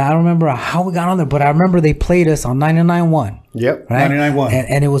 and I don't remember how we got on there, but I remember they played us on 99.1. Yep. Right? 99.1.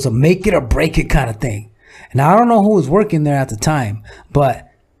 And it was a make it or break it kind of thing. And I don't know who was working there at the time, but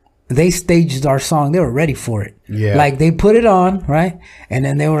they staged our song. They were ready for it. Yeah. Like, they put it on, right? And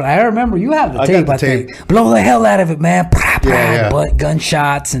then they were, I remember, you have the tape, I think. Blow the hell out of it, man. But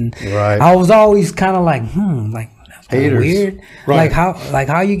gunshots. And I was always kind of like, like, that's kind of weird. Right. How's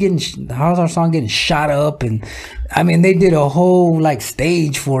our song getting shot up? And I mean, they did a whole like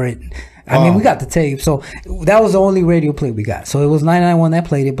stage for it. I mean, we got the tape, so that was the only radio play we got. So it was 99.1 that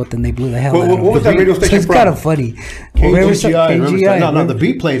played it, but then they blew the hell out of it. What was that radio station It's kind of funny. KGI. No, the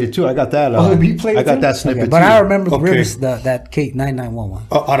beat played it too. I got that. The beat played it I got too? that snippet too. But I remember that K991 one.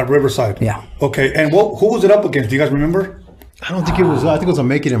 Out of Riverside. Yeah. Okay, and who was it up against? Do you guys remember? I don't think it was. I think it was a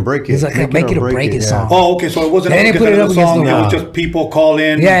Make It and Break It. It's like a Make It or Break It song. Oh, okay, so it wasn't They didn't put it up against song. It was just people call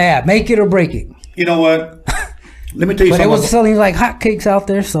in. Yeah, Make It or Break It. You know what? Let me tell you something. But it was selling like hotcakes out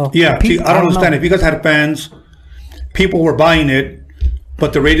there, so yeah. I don't understand. If you guys had fans, people were buying it,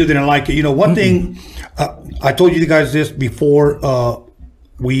 but the radio didn't like it. One thing, I told you guys this before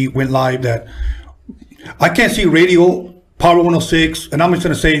we went live, that I can't see radio, Power 106, and I'm just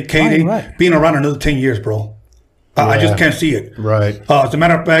going to say KD being around another 10 years, bro. I just can't see it. Right. As a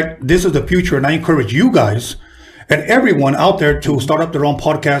matter of fact, this is the future, and I encourage you guys and everyone out there to start up their own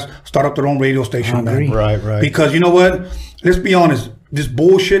podcast, start up their own radio station, man. Right. Because you know what? Let's be honest. This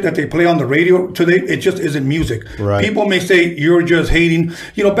bullshit that they play on the radio today, it just isn't music. Right. People may say you're just hating.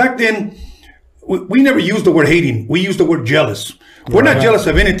 Back then, we never used the word hating. We used the word jealous. We're not jealous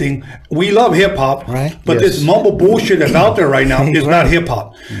of anything. We love hip hop, but this mumble bullshit that's out there right now is not hip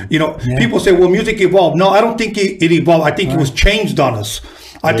hop. People say, well, music evolved. No, I don't think it evolved. I think it was changed on us.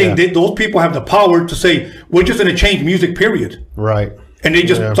 I think those people have the power to say, we're just going to change music, period. Right. And they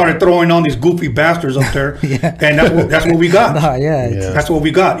just started throwing on these goofy bastards up there. And that's what we got. That's what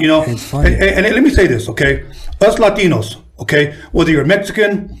we got, It's funny. And let me say this, okay? Us Latinos, okay? Whether you're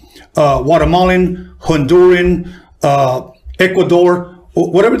Mexican, Guatemalan, Honduran, Ecuador,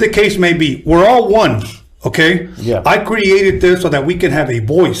 whatever the case may be, we're all one, okay? Yeah. I created this so that we can have a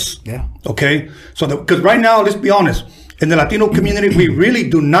voice. Yeah. Okay? because right now, let's be honest, in the Latino community, we really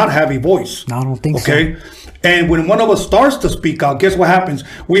do not have a voice. No, I don't think so. Okay? And when one of us starts to speak out, guess what happens?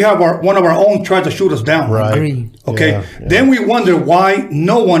 We have one of our own tries to shoot us down. Right. Agree. Okay? Yeah. Then we wonder why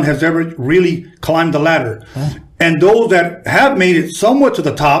no one has ever really climbed the ladder. And those that have made it somewhat to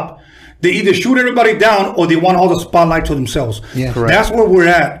the top, they either shoot everybody down or they want all the spotlight to themselves. Yeah. Correct. That's where we're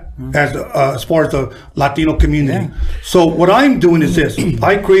at as far as the Latino community. Yeah. So what I'm doing is this: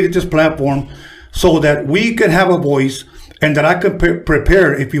 I created this platform so that we can have a voice, and that I could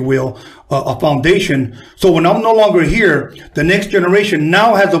prepare, if you will, a foundation. So when I'm no longer here, the next generation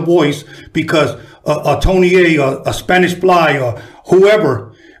now has a voice, because a Tony a Spanish Fly, or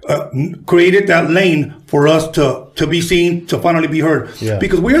whoever created that lane for us to be seen, to finally be heard. Yeah.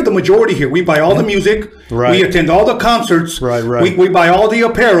 Because we are the majority here. We buy all the music. Right. We attend all the concerts. Right. We buy all the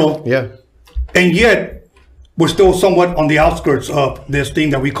apparel. Yeah. And yet, we're still somewhat on the outskirts of this thing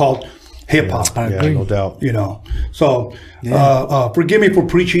that we call hip-hop. Yeah, no doubt. You know, so forgive me for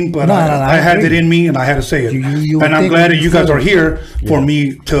preaching, but I had it in me and I had to say it. And I'm glad that you guys are here for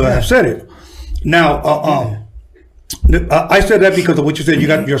me to have said it. Now, I said that because of what you said. You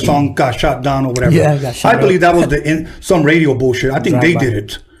got your song got shot down or whatever. Yeah, I believe that was some radio bullshit. I think they did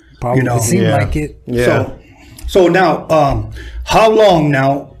it. Probably. You know, it seemed like it. Yeah. So now, how long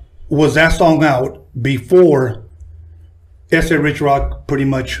now was that song out before S.A. Rich Rock pretty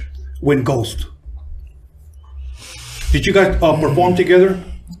much went ghost? Did you guys perform together?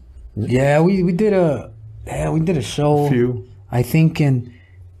 Yeah, we did a show. I think, and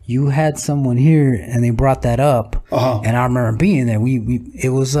you had someone here, and they brought that up, and I remember being there. It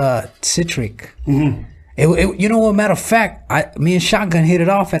was Citric. Mm-hmm. You know what? Matter of fact, me and Shotgun hit it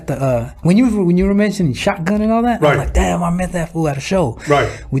off at the when you were mentioning Shotgun and all that. Right. I was like, damn, I met that fool at a show. Right.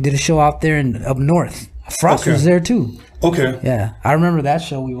 We did a show out there up north. Frost was there too. Okay. Yeah, I remember that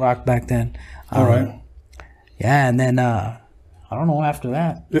show we rocked back then. All right. Yeah, and then I don't know after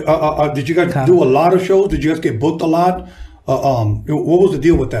that. Did you guys do a lot of shows? Did you guys get booked a lot? What was the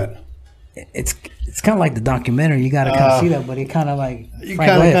deal with that? It's kind of like the documentary. You got to kind of see that, but it kind of like you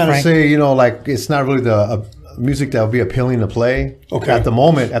kind of say, you know, like it's not really the music that would be appealing to play. Okay. At the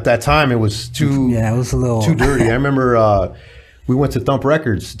moment, at that time, it was too it was a little too dirty. I remember. We went to Thump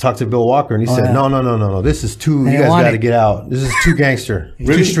Records to talk to Bill Walker, and he said, "No, this is too. You guys got to get out. This is too gangster,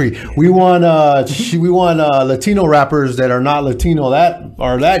 too street. We want Latino rappers that are not Latino that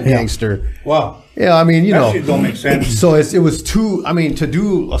are that gangster." Wow. Yeah, I mean, that shit don't make sense. So it was too. I mean, to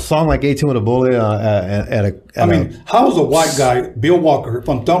do a song like 18 with a Bullet how is a white guy, Bill Walker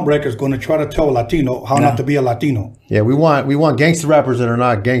from Thump Records, going to try to tell a Latino how not to be a Latino? Yeah, we want gangster rappers that are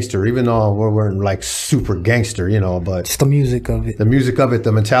not gangster, even though we're like super gangster, you know. But just the music of it,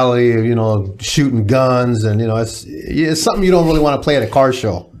 the mentality of, you know, shooting guns, and you know, it's something you don't really want to play at a car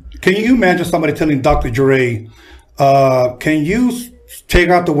show. Can you imagine somebody telling Dr. Dre, "Can you take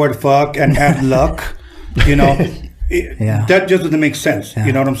out the word fuck and add luck"? You know, that just doesn't make sense. Yeah.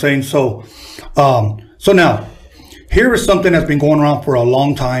 You know what I'm saying? So, so now, here is something that's been going around for a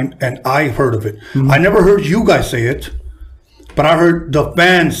long time, and I heard of it. Mm-hmm. I never heard you guys say it, but I heard the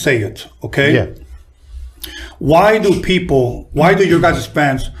fans say it. Okay. Yeah. Why do your guys'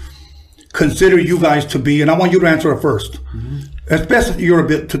 fans consider you guys to be? And I want you to answer it first, as best to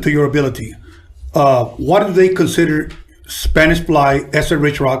your ability. Why do they consider Spanish Fly, S.A.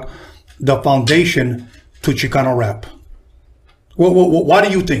 Rich Rock, the foundation to Chicano rap? Why do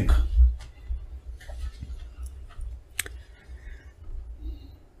you think?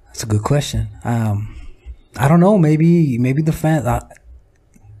 That's a good question. I don't know. Maybe the fans.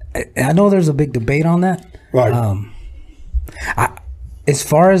 I know there's a big debate on that. Right. As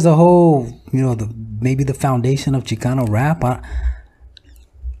far as the whole, you know, maybe the foundation of Chicano rap. I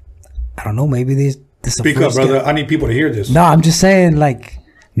don't know. Maybe this. Speak up, brother. I need people to hear this. No, I'm just saying, like,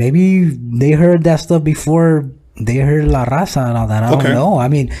 maybe they heard that stuff before they heard La Raza and all that. I don't know. I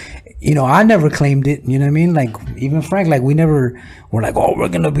mean, you know, I never claimed it. You know what I mean? Like, even Frank, like, we never were like, oh, we're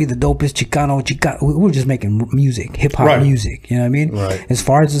going to be the dopest Chicano. We were just making music, hip-hop music. You know what I mean? Right. As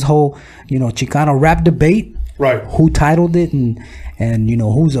far as this whole, you know, Chicano rap debate, right? Who titled it and you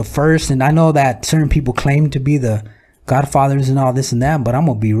know, who's the first. And I know that certain people claim to be the Godfathers and all this and that, but I'm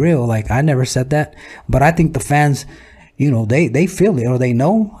gonna be real. Like, I never said that, but I think the fans, you know, they feel it or they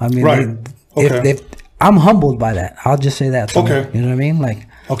know. I mean, right. If I'm humbled by that, I'll just say that. You know what I mean? Like,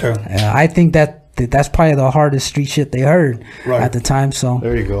 I think that's probably the hardest street shit they heard at the time. So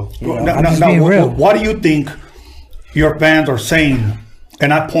there you go. Now, what do you think your fans are saying? And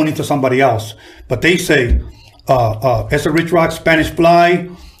not pointing to somebody else, but they say, S.A. Rich Rock, Spanish Fly,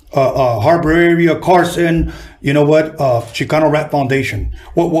 Harbor Area, Carson, you know what, Chicano Rap Foundation.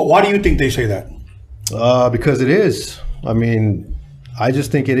 Why do you think they say that? Because it is. I mean, I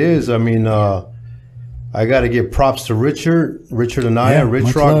just think it is. I mean, I got to give props to Richard Anaya,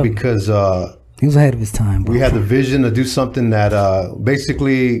 Rich Rock, love. Because he was ahead of his time. Bro. We had the vision to do something that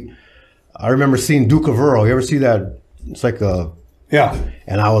basically, I remember seeing Duke of Earl. You ever see that? It's like a... Yeah.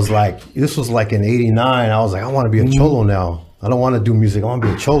 And I was like, this was like in '89. I was like, I want to be a cholo now. I don't want to do music. I want to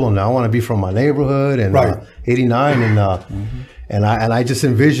be a cholo now. I want to be from my neighborhood and 89 and I just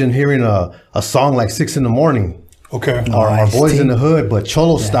envisioned hearing a song like 6 in the Morning. Okay. Our Boys in the Hood, but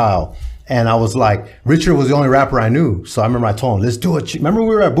cholo style. And I was like, Richard was the only rapper I knew. So I remember I told him, let's do it. Remember we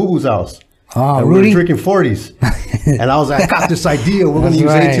were at Boo Boo's house. Oh, we were drinking 40s. And I was like, I got this idea. We're going to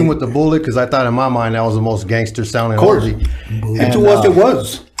use 18 with the Bullet because I thought in my mind that was the most gangster sounding. Of course. And to us it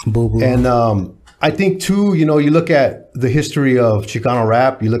was. Boo Boo. And I think too, you know, you look at the history of Chicano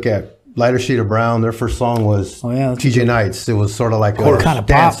rap, you look at Lighter Shade of Brown, their first song was TJ Knights. It was sort of like a kind of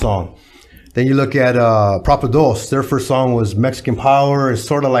dance pop song. Then you look at Propa Dos, their first song was Mexican Power. It's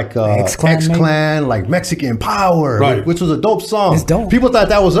sort of like X-Clan, like Mexican Power, which was a dope song. It's dope. People thought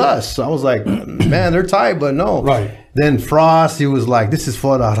that was us. So I was like, man, they're tight, but no. Right. Then Frost, he was like, this is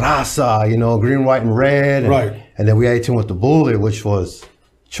for the raza, you know, green, white, and red. And, and then we had 18 with the Bullet, which was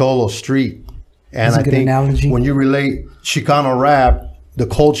Cholo Street. And I think when you relate Chicano rap, the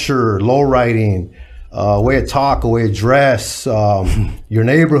culture, low riding, way of talk, a way of dress, your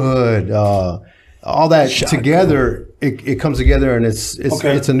neighborhood, all that together, it comes together, and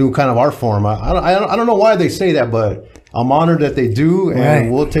it's a new kind of art form. I don't know why they say that, but I'm honored that they do,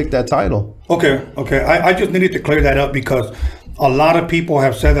 and we'll take that title. Okay. I just needed to clear that up because a lot of people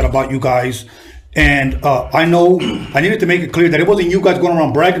have said that about you guys. And I know I needed to make it clear that it wasn't you guys going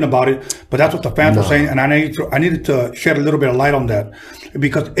around bragging about it, but that's what the fans were saying, and I needed to shed a little bit of light on that,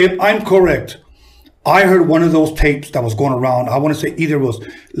 because if I'm correct, I heard one of those tapes that was going around. I want to say either it was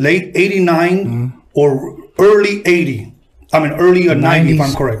late '89 or early '80. I mean early '90, if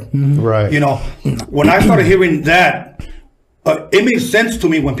I'm correct. Right. You know, when I started hearing that, it made sense to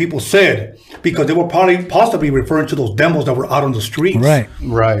me when people said, because they were possibly referring to those demos that were out on the streets. Right.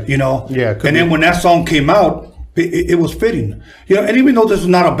 You know? Yeah. And then when that song came out, it was fitting. You know, and even though this is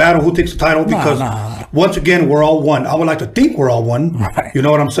not a battle who takes the title, because once again, we're all one. I would like to think we're all one. Right. You know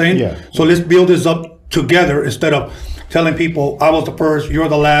what I'm saying? Yeah. So let's build this up together instead of telling people, I was the first, you're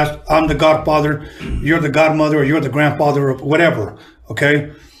the last, I'm the godfather, you're the godmother, or you're the grandfather, or whatever.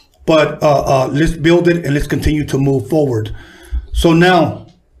 Okay? But let's build it and let's continue to move forward. So now,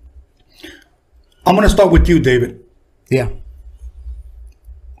 I'm going to start with you, David. Yeah.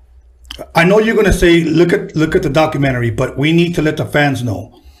 I know you're going to say, look at the documentary, but we need to let the fans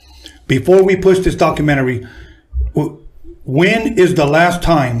know. Before we push this documentary, when is the last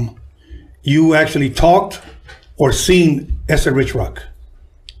time you actually talked or seen Ese Rich Rock?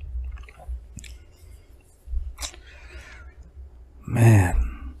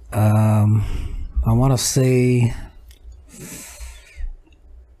 Man, I want to say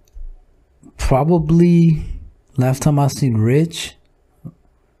probably last time I seen Rich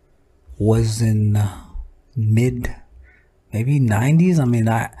was in maybe 90s. I mean,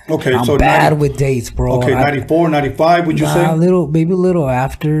 I'm so bad with dates, bro. Okay, 94, 95, would you say? Maybe a little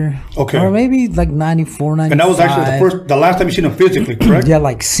after. Okay. Or maybe like 94, 95. And that was actually the last time you seen him physically, correct? Yeah,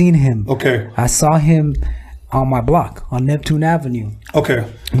 like seen him. Okay. I saw him on my block on Neptune Avenue. Okay.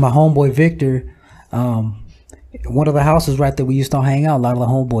 My homeboy Victor, one of the houses right there we used to hang out. A lot of the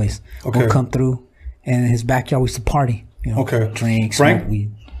homeboys would come through, and in his backyard we used to party. You know, drink, smoke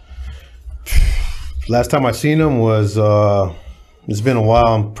weed. Last time I seen him was it's been a while.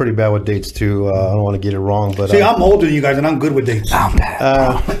 I'm pretty bad with dates too. I don't want to get it wrong, but see, I'm older than you guys, and I'm good with dates. I'm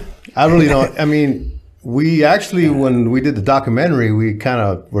bad. I really don't. I mean, we actually, when we did the documentary, we kind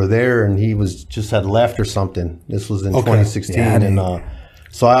of were there, and he was just had left or something. This was in 2016, and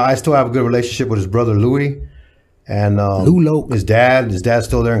so I still have a good relationship with his brother Louis, and his dad's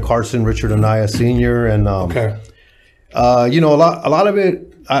still there in Carson, Richard Anaya Sr. And you know, a lot of it.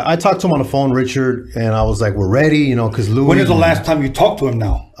 I talked to him on the phone, Richard, and I was like, "We're ready," you know, because Louis. When is the last time you talked to him?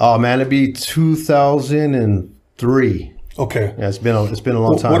 Now? Oh man, it'd be 2003. Okay. Yeah, it's been a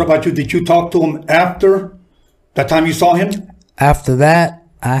long time. What about you? Did you talk to him after that time you saw him? After that,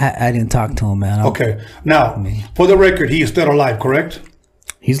 I didn't talk to him, man. Okay. Now, for the record, he is still alive, correct?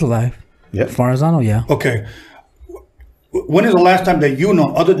 He's alive. Yeah. As far as I know, yeah. Okay. When is the last time that you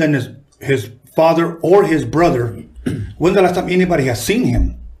know, other than his father or his brother, when's the last time anybody has seen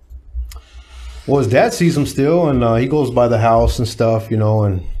him? Well, his dad sees him still, and he goes by the house and stuff, you know,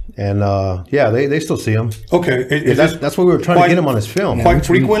 and yeah, they still see him. Okay, that's what we were trying to get him on his film. Quite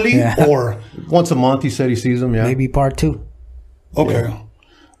frequently, or once a month. He said he sees him. Yeah, maybe part 2. Okay,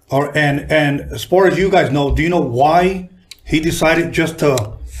 and as far as you guys know, do you know why he decided just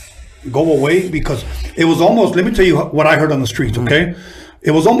to go away? Because it was almost. Let me tell you what I heard on the streets. Okay,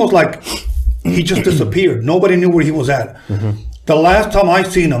 it was almost like he just disappeared. Nobody knew where he was at. The last time I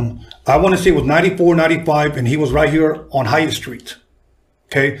seen him, I want to say it was 94, 95, and he was right here on Hyatt Street.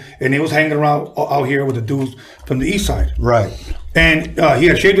 Okay, and he was hanging around out here with the dudes from the east side. Right. And he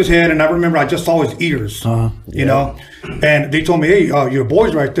had shaved his head, and I remember I just saw his ears, you know. And they told me, "Hey, your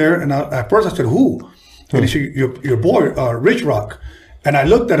boy's right there." And at first I said, "Who?" And they said, "Your boy, Rich Rock." And I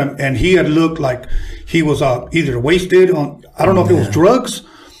looked at him, and he had looked like he was either wasted on, I don't know if it was drugs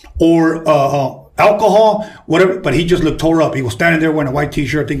or alcohol, whatever, but he just looked tore up. He was standing there wearing a white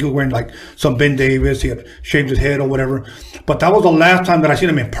t-shirt. I think he was wearing like some Ben Davis. He had shaved his head or whatever. But that was the last time that I seen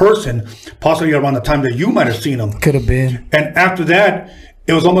him in person, possibly around the time that you might have seen him. Could have been. And after that,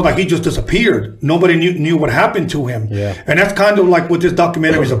 it was almost like he just disappeared. Nobody knew what happened to him. Yeah. And that's kind of like what this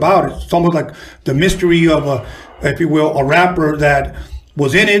documentary is about. It's almost like the mystery of, if you will, a rapper that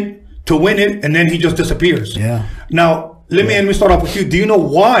was in it to win it, and then he just disappears. Yeah. Now, let me start off with you. Do you know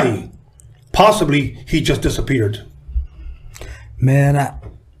why possibly he just disappeared? Man,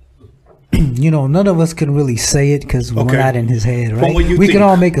 you know, none of us can really say it because we're not in his head, right? We can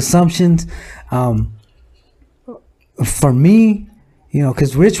all make assumptions. For me, you know,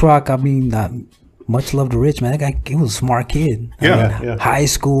 because Rich Rock, I mean, much love to Rich, man. That guy, he was a smart kid. Yeah. I mean, high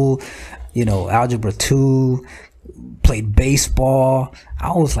school, you know, algebra 2, played baseball.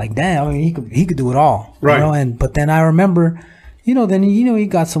 I was like, damn, I mean, he could do it all. Right. You know? But then I remember, you know, then, you know, he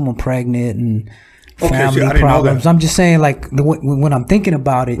got someone pregnant and family problems. I'm just saying, like, when I'm thinking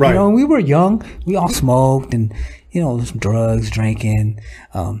about it, you know, we were young. We all smoked and, you know, some drugs, drinking.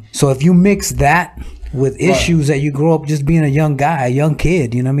 So if you mix that with issues that you grow up just being a young guy, a young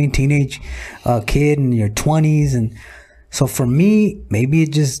kid, you know what I mean? Teenage kid in your 20s. And so for me, maybe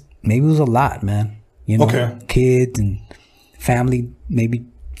it was a lot, man. You know, kids and family, maybe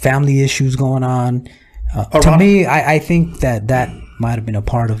family issues going on. To me, I think that might have been a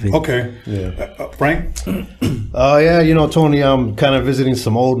part of it. Okay. Yeah. Frank? Yeah, you know, Tony, I'm kind of visiting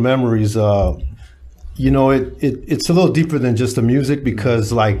some old memories. You know, it's a little deeper than just the music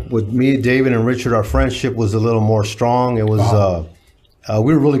because, like, with me, David, and Richard, our friendship was a little more strong. It was,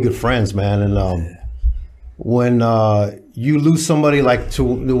 we were really good friends, man. And when you lose somebody like to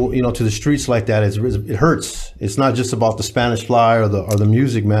the streets like that, it hurts. It's not just about the Spanish Fly or the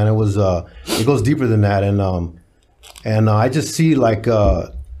music, man. It was it goes deeper than that. And I just see like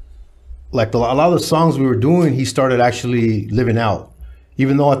a lot of the songs we were doing, he started actually living out.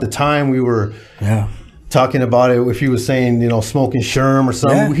 Even though at the time we were talking about it, if he was saying, you know, smoking Sherm or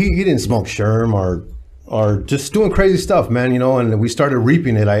something, he didn't smoke Sherm or just doing crazy stuff, man, you know, and we started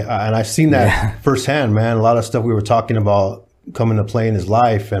reaping it. I've seen that firsthand, man. A lot of stuff we were talking about coming to play in his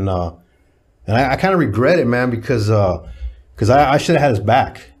life. And I kind of regret it, man, because I should have had his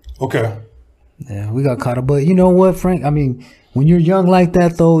back. Okay. Yeah, we got caught up. But you know what, Frank? I mean, when you're young like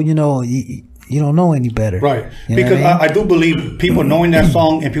that, though, you know, you don't know any better. Right. You because I mean? I do believe people knowing that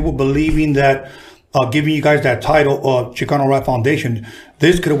song and people believing that, giving you guys that title of Chicano Rap Foundation,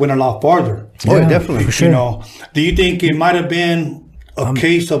 this could have went a lot farther. Oh, yeah, definitely. For sure. You know, do you think it might have been a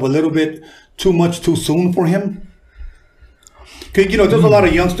case of a little bit too much too soon for him? Because, you know, there's a lot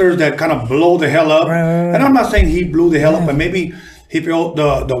of youngsters that kind of blow the hell up. And I'm not saying he blew the hell up, but maybe he felt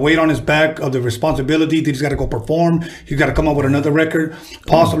the weight on his back of the responsibility that he's got to go perform. He's got to come up with another record.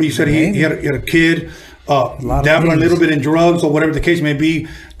 Possibly, you said he had a kid, dabbling a little bit in drugs or whatever the case may be.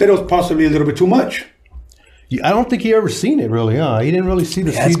 That was possibly a little bit too much. I don't think he ever seen it really, huh? He didn't really see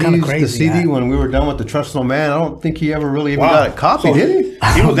the CD when we were done with the Trust No Man. I don't think he ever really even got it copied, did he?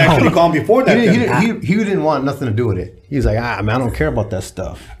 He was actually gone before that. He didn't want nothing to do with it. He was like, man, I don't care about that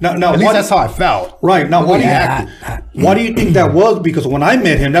stuff. Now, at least that's how I felt. Right. Now, why do you think that was? Because when I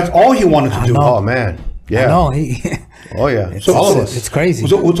met him, that's all he wanted to do. Oh, man. Yeah. No, oh, yeah. It's crazy.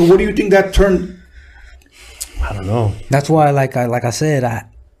 So what do you think that turned? I don't know. That's why, like I said,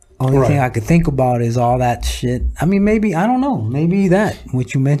 only thing I could think about is all that shit. I mean, maybe, I don't know. Maybe that,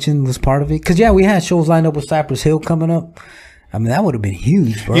 what you mentioned, was part of it. Because, we had shows lined up with Cypress Hill coming up. I mean, that would have been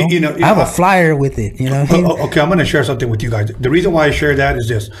huge, bro. You know, I have a flyer with it, you know. Okay, I'm going to share something with you guys. The reason why I share that is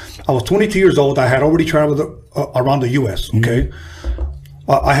this. I was 22 years old. I had already traveled around the U.S., okay?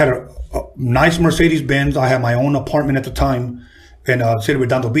 I had a nice Mercedes-Benz. I had my own apartment at the time in City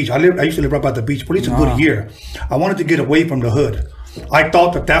Redondo Beach. I used to live right by the beach, but it's a good year. I wanted to get away from the hood. I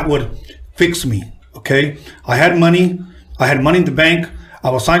thought that would fix me, okay? I had money. I had money in the bank. I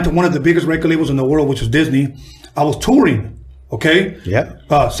was signed to one of the biggest record labels in the world, which was Disney. I was touring, okay?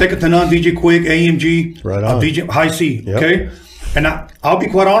 Yeah. Second to none, DJ Quick, AMG, right on. DJ High C, okay? And I'll be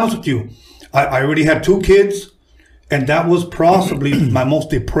quite honest with you. I already had 2 kids, and that was possibly my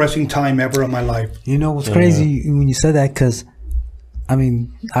most depressing time ever in my life. You know what's crazy when you said that? Because, I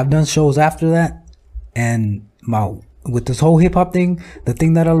mean, I've done shows after that, and with this whole hip-hop thing, the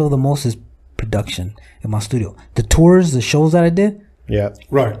thing that I love the most is production in my studio. The tours, the shows that I did, Yeah.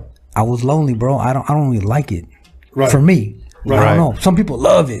 Right. I was lonely, bro. I don't really like it. Right. For me. Right. I don't know. Some people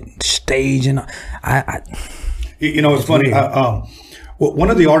love it. Stage and it's funny. One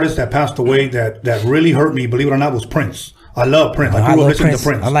of the artists that passed away that really hurt me, believe it or not, was Prince. I love Prince. I grew up listening to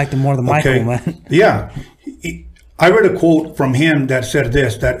Prince. I liked him more than Michael, man. Yeah. I read a quote from him that said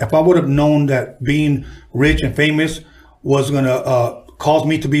this, that if I would have known that being rich and famous was going to cause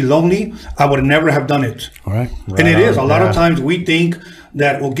me to be lonely, I would never have done it. All right. And it is. A lot of times we think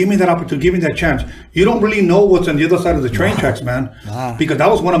that, well, give me that opportunity, give me that chance. You don't really know what's on the other side of the train tracks, man. Because that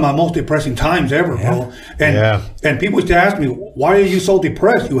was one of my most depressing times ever, bro. And people used to ask me, why are you so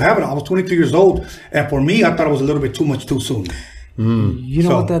depressed? You haven't. I was 22 years old. And for me, I thought it was a little bit too much too soon. You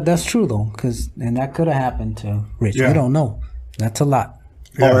know what? That's true, though. And that could have happened to Rich. We don't know. That's a lot.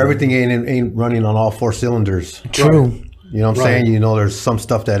 Or everything ain't running on all 4 cylinders. True. Right. You know what I'm saying? You know, there's some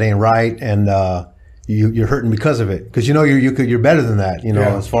stuff that ain't right, and you're hurting because of it. Because you know you're better than that. You know,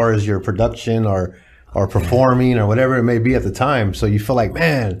 as far as your production or performing or whatever it may be at the time. So you feel like,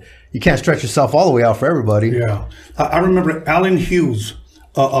 man, you can't stretch yourself all the way out for everybody. Yeah, I remember Albert Hughes,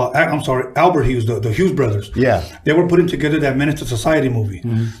 the Hughes brothers. Yeah, they were putting together that Menace to Society movie,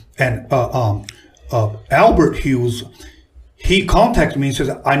 and Albert Hughes, he contacted me and says,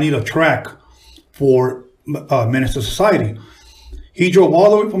 I need a track for Menace to Society. He drove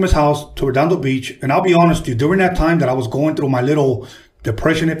all the way from his house to Redondo Beach, and I'll be honest with you, during that time that I was going through my little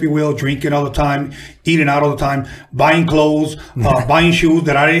depression, if you will, drinking all the time, eating out all the time, buying clothes, buying shoes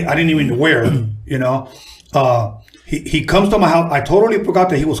that I didn't even wear, you know. He comes to my house. I totally forgot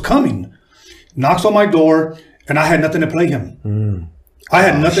that he was coming. Knocks on my door, and I had nothing to play him. I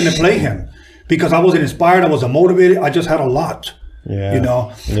had nothing to play him because I wasn't inspired. I wasn't motivated. I just had a lot. You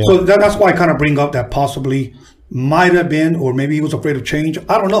know, so that's why I kind of bring up that possibly might have been, or maybe he was afraid of change.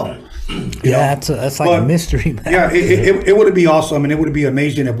 I don't know. That's like a mystery, man. Yeah, it would be awesome, and it would be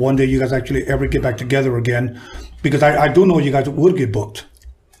amazing if one day you guys actually ever get back together again, because I do know you guys would get booked.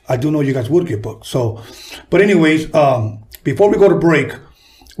 I do know you guys would get booked. So, but anyways, before we go to break,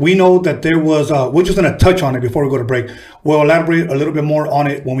 we know that there was, we're just going to touch on it before we go to break. We'll elaborate a little bit more on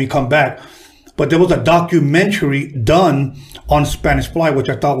it when we come back. But there was a documentary done on Spanish Fly, which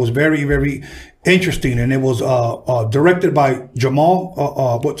I thought was very, very interesting. And it was directed by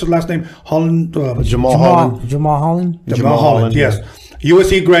Jamal, what's his last name? Holland? Jamal Holland. Jamal Holland, yes.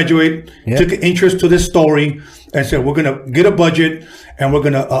 USC graduate, took an interest to this story and said, we're going to get a budget and we're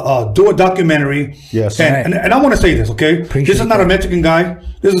going to do a documentary. Yes. And I want to say this, okay? This is not a Mexican guy.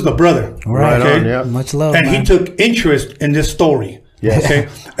 This is the brother. Right. Okay? On, yeah. Much love, and man. He took interest in this story. Yes. Okay.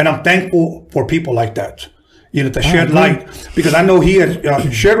 And I'm thankful for people like that, you know, to shed light, because I know he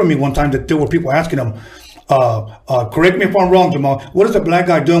had shared with me one time that there were people asking him, correct me if I'm wrong, Jamal, what is a black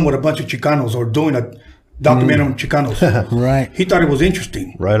guy doing with a bunch of Chicanos or doing a documentary on Chicanos? Right. He thought it was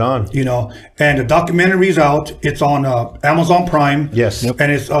interesting. Right on. You know, and the documentary is out. It's on Amazon Prime. Yes. Yep.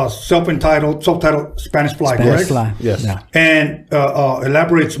 And it's self-titled Spanish Fly, Spanish correct? Fly. Yes. Yeah. And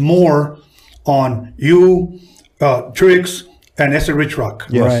elaborates more on you, Trix, and Esther Rich Rock.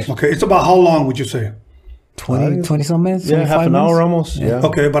 Yes. Right. Okay. It's about how long would you say? 20 some minutes? Yeah, half an hour almost. Yeah.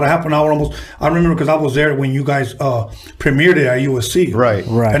 Okay, about a half an hour almost. I remember because I was there when you guys premiered it at USC. Right.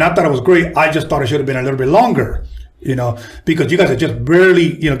 And I thought it was great. I just thought it should have been a little bit longer, you know, because you guys are just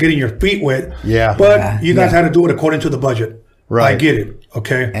barely, you know, getting your feet wet. Yeah. But you guys had to do it according to the budget. Right. I get it.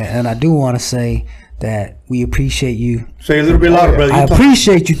 Okay. And I do want to say that we appreciate you. Say a little bit louder, brother. I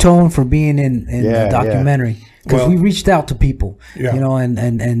appreciate you, Tone, for being in the documentary. Because we reached out to people, you know,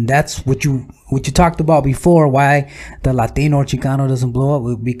 and that's what you talked about before, why the Latino or Chicano doesn't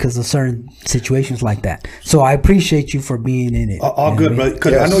blow up, because of certain situations like that. So I appreciate you for being in it. All good, brother.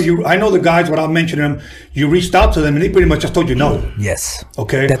 Because I know the guys, without mentioning them, you reached out to them and they pretty much just told you no. Yes.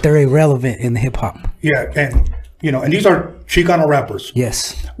 Okay. That they're irrelevant in the hip hop. Yeah, and you know, and these are Chicano rappers.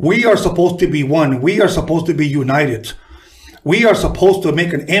 Yes. We are supposed to be one. We are supposed to be united. We are supposed to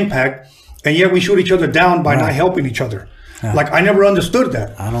make an impact. And yet we shoot each other down by not helping each other. Yeah. Like, I never understood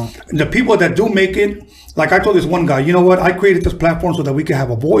that. I don't. The people that do make it, like I told this one guy, you know what? I created this platform so that we can have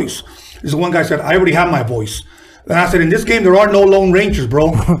a voice. This one guy said, I already have my voice. And I said, in this game, there are no Lone Rangers,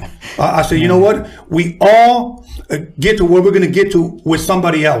 bro. I said, you know what? We all get to where we're going to get to with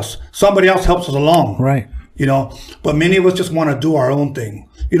somebody else. Somebody else helps us along. Right. You know, but many of us just want to do our own thing.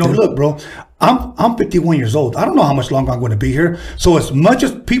 You know, look, bro, I'm 51 years old. I don't know how much longer I'm going to be here. So as much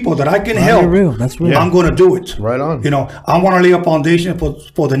as people that I can help, that's real. I'm going to do it. Right on. You know, I want to lay a foundation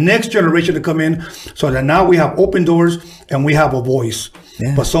for the next generation to come in, so that now we have open doors and we have a voice.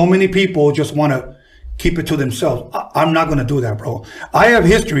 Yeah. But so many people just want to keep it to themselves. I'm not going to do that, bro. I have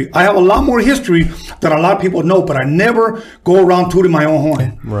history. I have a lot more history than a lot of people know, but I never go around tooting my own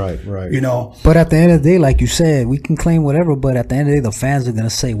horn. Right. You know? But at the end of the day, like you said, we can claim whatever, but at the end of the day, the fans are going to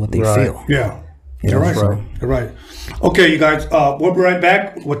say what they feel. Yeah. You're right, sir. You're right. Okay, you guys, we'll be right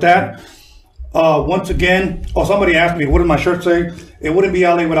back with that. Once again, somebody asked me, what did my shirt say? It wouldn't be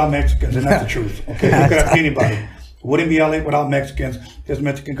LA without Mexicans, and that's the truth. Okay, you could ask anybody. It wouldn't be LA without Mexicans. There's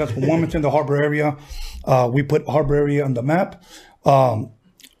Mexican guys from Wilmington, the Harbor area. We put Harbor area on the map.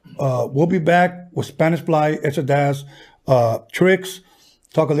 We'll be back with Spanish Fly, Esadaz, Tricks,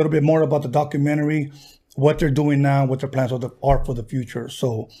 talk a little bit more about the documentary, what they're doing now, what their plans are for the future.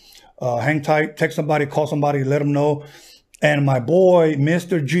 So hang tight, text somebody, call somebody, let them know. And my boy,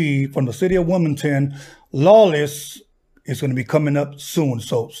 Mr. G from the city of Wilmington, Lawless, is going to be coming up soon.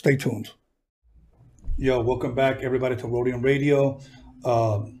 So stay tuned. Yo, welcome back, everybody, to Roadium Radio.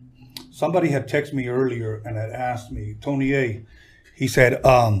 Somebody had texted me earlier and had asked me, Tony A, he said,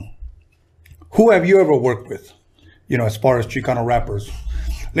 who have you ever worked with, you know, as far as Chicano rappers?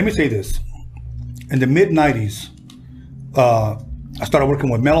 Let me say this. In the mid-90s, I started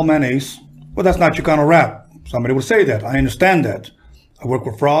working with Mellow Man Ace. Well, that's not Chicano rap. Somebody would say that. I understand that. I work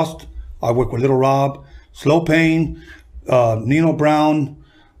with Frost. I work with Little Rob, Slow Pain, Nino Brown,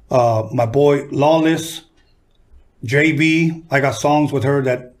 my boy Lawless, JB. I got songs with her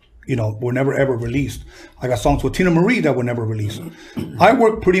that, you know, were never ever released. I got songs with Tina Marie that were never released. I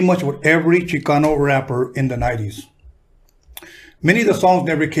worked pretty much with every Chicano rapper in the 90s. Many of the songs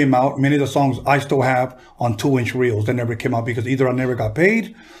never came out. Many of the songs I still have on 2-inch reels that never came out because either I never got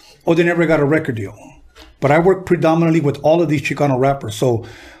paid or they never got a record deal. But I work predominantly with all of these Chicano rappers. So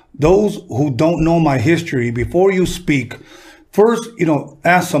those who don't know my history, before you speak, first, you know,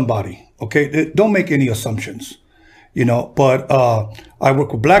 ask somebody, okay? Don't make any assumptions, you know, but I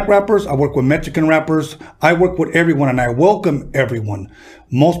work with black rappers. I work with Mexican rappers. I work with everyone and I welcome everyone.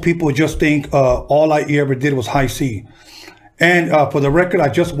 Most people just think all I ever did was High C. And for the record, I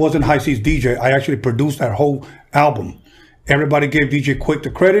just wasn't High C's DJ. I actually produced that whole album. Everybody gave DJ Quick the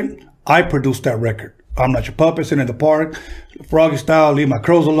credit. I produced that record. I'm Not Your Puppet, Sitting in the Park, Froggy Style, Leave My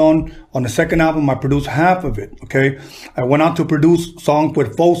Crows Alone. On the second album, I produced half of it, okay? I went on to produce songs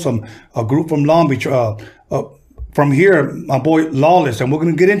with Folsom, a group from Long Beach. From here, my boy Lawless, and we're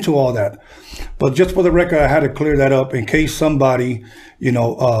going to get into all that. But just for the record, I had to clear that up in case somebody, you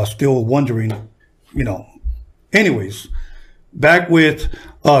know, still wondering, you know. Anyways, back with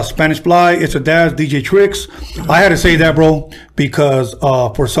Spanish Fly, Esadaz, DJ Tricks. I had to say that, bro, because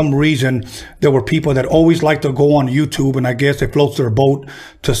for some reason, there were people that always like to go on YouTube, and I guess it floats their boat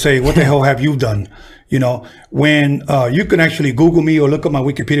to say, what the hell have you done? You know, when you can actually Google me or look at my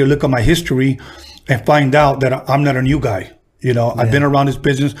Wikipedia, look at my history, and find out that I'm not a new guy. You know, I've been around this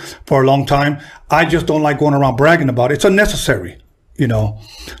business for a long time. I just don't like going around bragging about it. It's unnecessary, you know.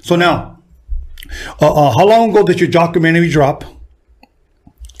 So now, how long ago did your documentary drop?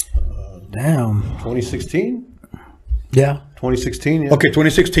 Damn. 2016? Yeah. 2016, yeah. Okay,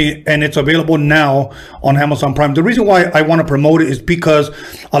 2016, and it's available now on Amazon Prime. The reason why I want to promote it is because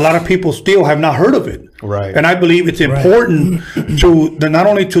a lot of people still have not heard of it. Right. And I believe it's important to not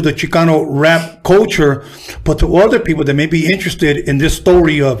only to the Chicano rap culture, but to other people that may be interested in this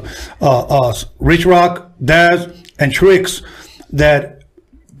story of Rich Rock, Daz, and Tricks, that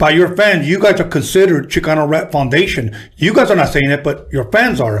by your fans, you guys are considered Chicano Rap Foundation. You guys are not saying it, but your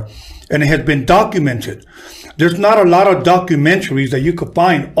fans are. And it has been documented. There's not a lot of documentaries that you could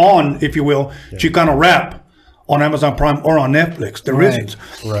find on, if you will, Chicano rap on Amazon Prime or on Netflix. There isn't.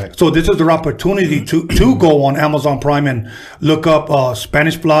 Right. So this is their opportunity to go on Amazon Prime and look up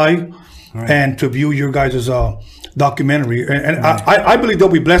Spanish Fly and to view your guys' documentary. And I believe they'll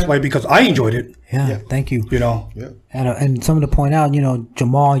be blessed by it because I enjoyed it. Yeah, thank you. You know. Yeah. And something to point out, you know,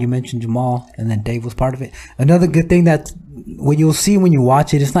 Jamal, you mentioned Jamal, and then Dave was part of it. Another good thing that what you'll see when you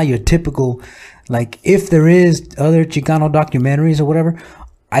watch it, it's not your typical, like, if there is other Chicano documentaries or whatever,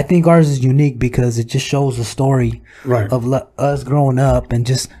 I think ours is unique because it just shows the story of us growing up and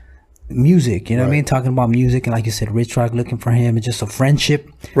just music, you know what I mean? Talking about music, and like you said, Rich Rock looking for him, and just a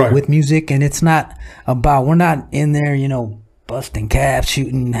friendship with music. And it's not about, we're not in there, you know, busting cabs,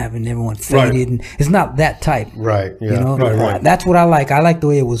 shooting, having everyone faded. And it's not that type. Right. Yeah. You know, that's what I like. I like the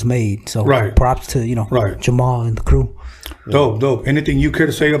way it was made. So props to, you know, Jamal and the crew. Dope. Anything you care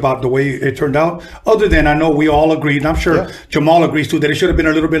to say about the way it turned out? Other than, I know we all agreed, and I'm sure Jamal agrees too, that it should have been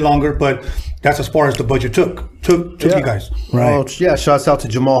a little bit longer, but that's as far as the budget took you guys. Well, shouts out to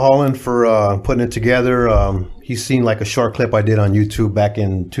Jamal Holland for putting it together. He's seen like a short clip I did on YouTube back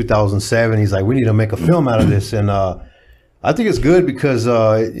in 2007. He's like, we need to make a film out of this. And I think it's good because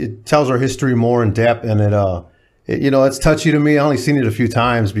it tells our history more in depth, and it's touchy to me. I only seen it a few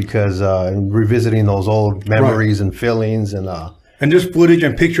times because revisiting those old memories and feelings and there's footage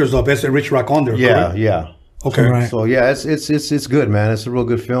and pictures of S.A. Rich Rock on there. Yeah, correct? yeah. Okay. Right. So yeah, it's good, man. It's a real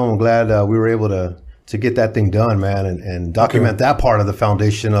good film. I'm glad we were able to get that thing done, man, and document that part of the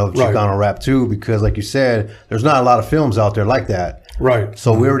foundation of Chicano rap too, because like you said, there's not a lot of films out there like that. Right.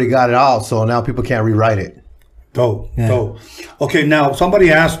 So we already got it out, so now people can't rewrite it. Dope. Okay, now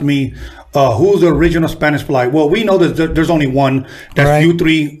somebody asked me, who's the original Spanish Fly? Well, we know that there's only one. That's you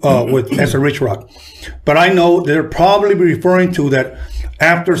three with S.A. Rich Rock. But I know they're probably referring to that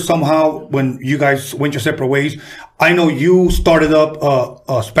after somehow when you guys went your separate ways. I know you started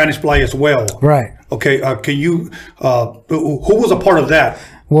up Spanish Fly as well. Right. Okay, can you, who was a part of that?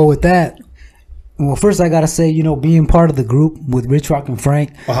 Well, with that, first I got to say, being part of the group with Rich Rock and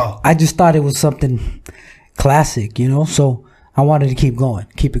Frank, I just thought it was something classic, so I wanted to keep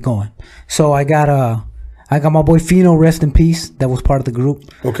it going. So I got my boy Fino, rest in peace, that was part of the group.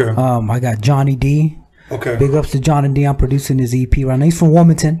 Okay. I got Johnny D. Okay. Big ups to Johnny D. I'm producing his EP right now. He's from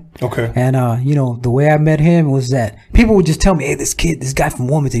Wilmington. Okay. And the way I met him was that people would just tell me, hey, this guy from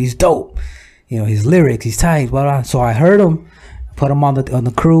Wilmington, he's dope. His lyrics, he's tight, blah, blah. So I heard him, put him on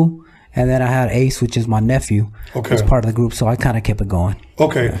the crew, and then I had Ace, which is my nephew, as part of the group. So I kind of kept it going.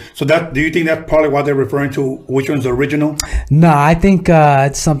 Okay. So do you think that's probably what they're referring to? Which one's the original? No, I think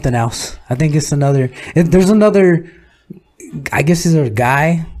it's something else. I think it's there's another, I guess there's a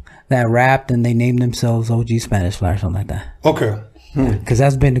guy that rapped and they named themselves OG Spanish Fly or something like that. Okay. Because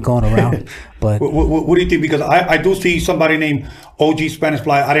that's been going around. But what do you think? Because I do see somebody named OG Spanish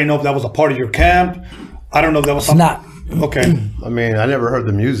Fly. I didn't know if that was a part of your camp. I don't know if that was something. It's not. Okay. I mean, I never heard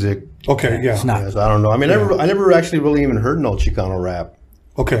the music. Okay, yeah. It's not. Yes, I don't know. I mean, I never actually really even heard no Chicano rap.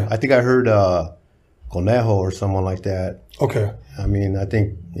 Okay. I think I heard Conejo or someone like that. Okay. I mean, I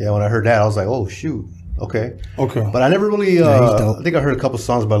think, when I heard that, I was like, oh, shoot. Okay. Okay. But I never really, I think I heard a couple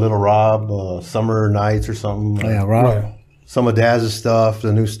songs by Little Rob, Summer Nights or something. Oh, yeah, Rob. Right. Some of Daz's stuff,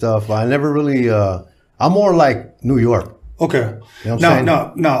 the new stuff. I never really, I'm more like New York. Okay. You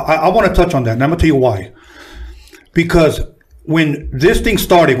know No, I want to touch on that. And I'm going to tell you why. Because when this thing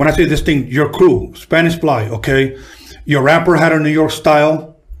started, when I say this thing, your crew, Spanish Fly, okay? Your rapper had a New York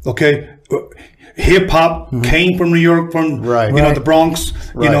style, okay? Hip hop came from New York, from the Bronx,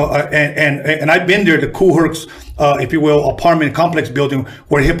 and I've been there, the Kool Herc's, if you will, apartment complex building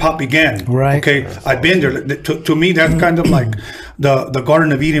where hip hop began. Right. Okay, I've been there. To me, that's kind of like the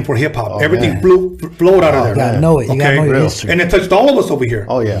Garden of Eden for hip hop. Everything flowed out of there. You gotta know it. You gotta know your history. And it touched all of us over here.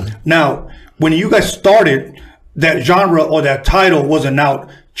 Oh yeah. Now, when you guys started, that genre or that title wasn't out.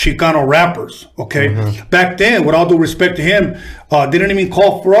 Chicano rappers. Okay. Back then, with all due respect to him, didn't even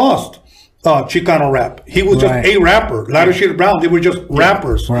call Frost Chicano rap. He was just a rapper. Lighter Shade Brown, they were just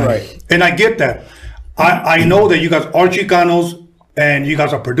rappers. Right. And I get that. I know that you guys are Chicanos and you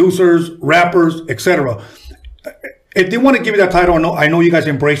guys are producers, rappers, etc. If they want to give you that title, I know you guys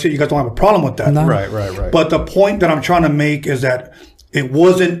embrace it. You guys don't have a problem with that. No. Right. But the point that I'm trying to make is that it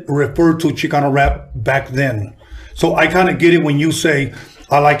wasn't referred to Chicano rap back then. So I kind of get it when you say,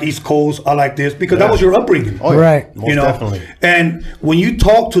 I like East Coast, I like this, because that was your upbringing. Oh, yeah. Right. Most definitely. And when you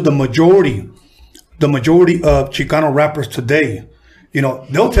talk to the majority of Chicano rappers today,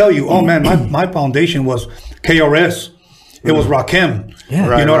 they'll tell you, oh man, my foundation was KRS. It was Rakim.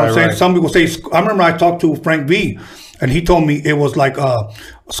 Yeah. You know what I'm saying? Right. Some people say, I remember I talked to Frank V, and he told me it was like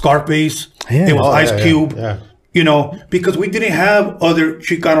Scarface. Yeah. It was Ice Cube. Yeah. Because we didn't have other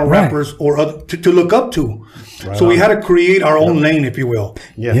Chicano rappers or other to look up to. Right. So we had to create our own lane, if you will.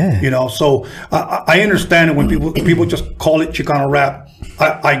 Yeah. So I understand it when people just call it Chicano rap.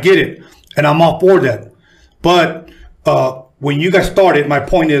 I get it, and I'm all for that. But when you guys started, my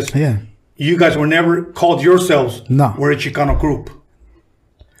point is, you guys were never called yourselves. No. We're a Chicano group.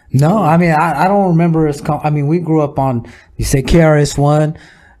 No, I mean, I don't remember us. I mean, we grew up on, you say KRS-One.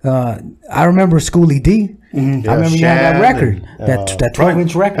 I remember Schoolie D. I remember you had that record, that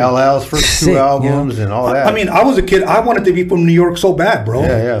 12-inch record. LL's first two albums and all that. I mean, I was a kid. I wanted to be from New York so bad, bro.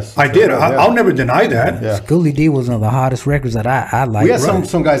 I did. I'll never deny that. Yeah. Schoolie D was one of the hottest records that I liked. We had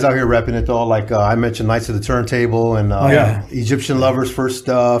some guys out here rapping it though, like I mentioned Knights of the Turntable and Egyptian Lovers first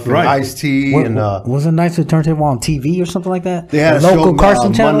stuff, and Ice-T. Wasn't Knights of the Turntable on TV or something like that? They had a local show,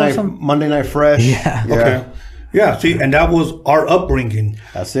 Carson channel or something? Monday Night Fresh. Yeah. Okay. Yeah, see, and that was our upbringing.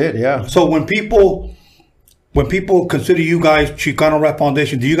 That's it, yeah. So when people consider you guys Chicano Rap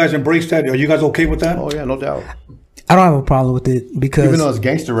Foundation, do you guys embrace that? Are you guys okay with that? Oh yeah, no doubt. I don't have a problem with it because even though it's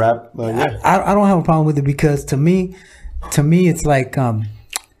gangster rap, but yeah. I don't have a problem with it because to me it's like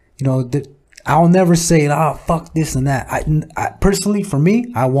I'll never say, fuck this and that. I personally, for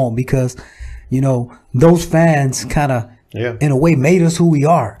me, I won't, because, you know, those fans kind of, in a way, made us who we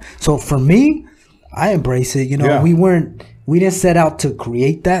are. So for me, I embrace it. You know, we didn't set out to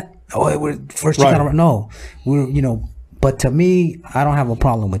create that. Oh, we're first no, we're, you know. But to me, I don't have a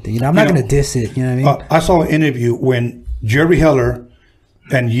problem with it. You know, I'm not going to diss it. You know what I mean? I saw an interview when Jerry Heller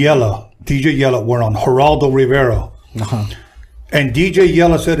and DJ Yella were on Geraldo Rivera. And DJ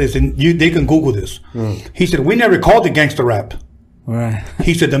Yella said this, and they can Google this. He said, we never called it gangster rap. Right.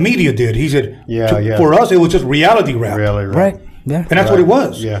 He said, the media did. He said, for us, it was just reality rap. Right. Yeah. And that's what it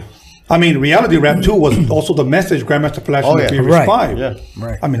was. Yeah. I mean, reality rap too was also the message Grandmaster Flash and the Furious 5. Yeah.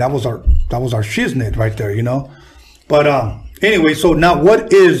 Right. I mean, that was our shiznit right there, you know. But anyway, so now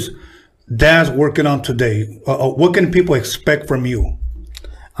what is Daz working on today? What can people expect from you?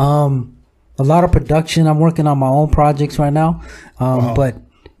 A lot of production. I'm working on my own projects right now. But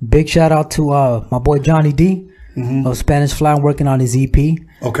big shout out to my boy Johnny D of Spanish Fly. I'm working on his EP.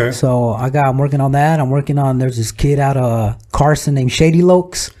 Okay. So I'm working on that. I'm working on, there's this kid out of Carson named Shady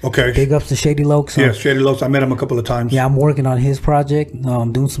Lokes. Okay. Big ups to Shady Lokes. Yeah, Shady Lokes. I met him a couple of times. Yeah, I'm working on his project.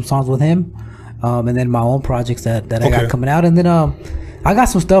 Doing some songs with him. And then my own projects that I got coming out. And then I got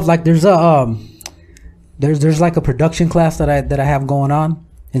some stuff like there's like a production class that I have going on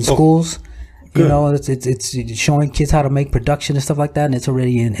in schools. Good. You know, it's showing kids how to make production and stuff like that, and it's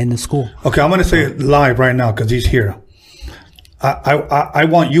already in the school. Okay, I'm gonna say it live right now because he's here. I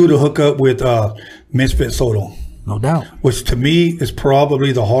want you to hook up with Misfit Soto. No doubt. Which to me is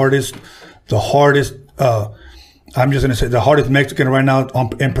probably the hardest. I'm just gonna say the hardest Mexican right now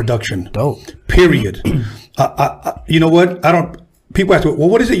in production. Dope. Period. You know what? People ask me, well,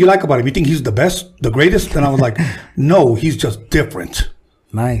 what is it you like about him? You think he's the best, the greatest? And I was like, no, he's just different.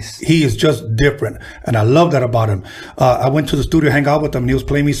 Nice. He is just different, and I love that about him. I went to the studio, hang out with him, and he was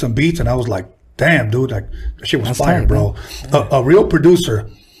playing me some beats, and I was like, damn, dude, like that shit was fire, bro. A real producer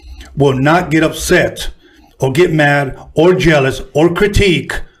will not get upset or get mad or jealous or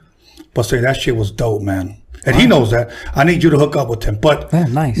critique, but say that shit was dope, man. And he knows that. I need you to hook up with him. But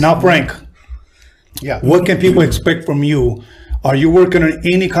nice. Now, Frank, what can people expect from you? Are you working on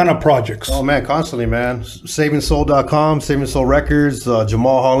any kind of projects? Oh, man, constantly, man. SavingSoul.com, Saving Soul Records,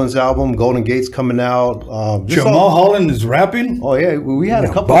 Jamal Holland's album, Golden Gates coming out. Jamal Holland is rapping? Oh, yeah. We had a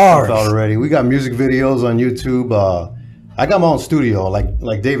couple of stuff out already. We got music videos on YouTube. I got my own studio,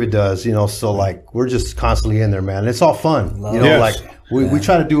 like David does, you know, so, like, we're just constantly in there, man. It's all fun. You know, like, we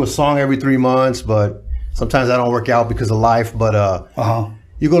try to do a song every 3 months, but sometimes that don't work out because of life. But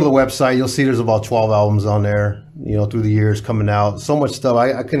you go to the website, you'll see there's about 12 albums on there, you know, through the years coming out. So much stuff.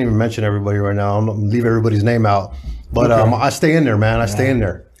 I couldn't even mention everybody right now. I'm going to leave everybody's name out. But I stay in there, man. I stay in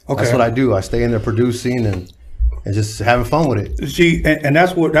there. Okay. That's what I do. I stay in there producing and just having fun with it. See, and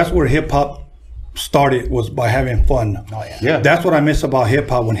that's where hip-hop started, was by having fun. Oh, yeah. That's what I miss about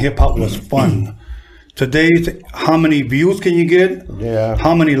hip-hop, when hip-hop was fun. Today, how many views can you get? Yeah.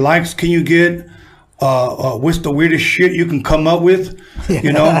 How many likes can you get? What's the weirdest shit you can come up with?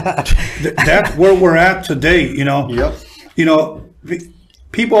 You know, that's where we're at today. You know, You know,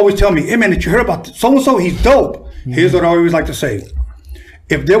 people always tell me, "Hey man, did you hear about so and so? He's dope." Here's what I always like to say: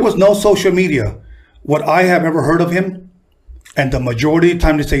 if there was no social media, would I have ever heard of him? And the majority of the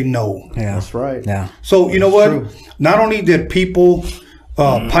time they say no. Yeah, that's right. Yeah. So you know what? True. Not only did people,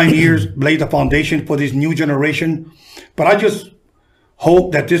 pioneers, lay the foundation for this new generation, but I just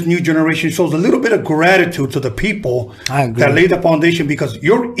hope that this new generation shows a little bit of gratitude to the people that laid the foundation, because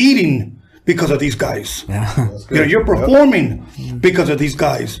you're eating because of these guys. Yeah. You know, you're performing because of these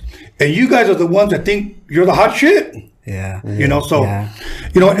guys. And you guys are the ones that think you're the hot shit. Yeah. You know, so,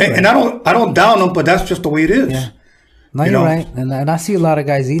 you know, and I don't down them, but that's just the way it is. Yeah. No, you're right. And I see a lot of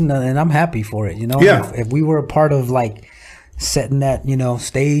guys eating, and I'm happy for it. You know, if we were a part of, like, setting that, you know,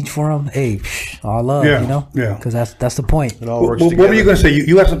 stage for them, hey, all love, you know? Yeah. Because that's the point. It all works together. What were you going to say?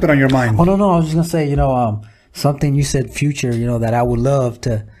 You have something on your mind. Oh, no. I was just going to say, you know, something you said future, you know, that I would love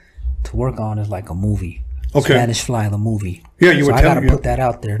to work on is like a movie. Okay. Spanish Fly, the movie. Yeah, you were telling me. I got to put that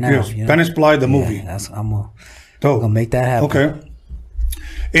out there now. Yes, you know? Spanish Fly, the movie. Yeah, I'm going to make that happen. Okay.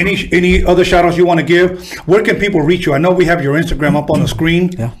 Any other shout outs you want to give? Where can people reach you? I know we have your Instagram up on the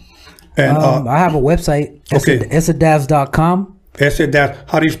screen. Yeah. And I have a website, esedaz.com. Esedaz,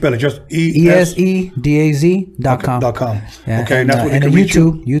 how do you spell it? Just ESEDAZ.com. Yeah. Okay, and that's what you can reach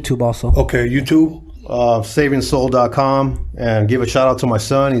YouTube also. Okay, YouTube. SavingSoul.com, and give a shout out to my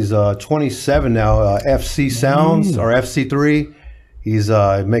son. He's 27 now. FC Sounds or FC3. He's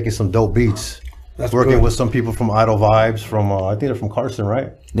making some dope beats. That's working good. with some people from Idle Vibes from I think they're from Carson,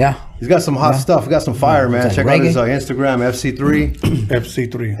 right? Yeah. He's got some hot stuff. He got some fire, man. like Check out his Instagram, FC3.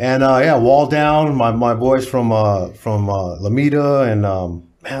 FC3. And yeah, Wall Down, my boys from Lamita, and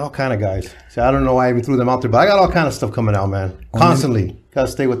man, all kind of guys. See, I don't know why I even threw them out there, but I got all kind of stuff coming out, man. Constantly. Gotta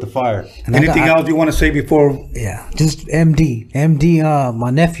stay with the fire. And anything else you want to say before? Yeah, just MD, my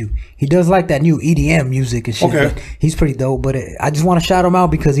nephew. He does like that new EDM music and shit. Okay. He's pretty dope, but I just want to shout him out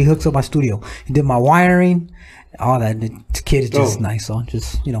because he hooks up my studio. He did my wiring, all that. The kid is just nice, so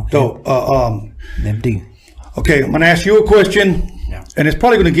just, Dope. MD. Okay, I'm going to ask you a question, and it's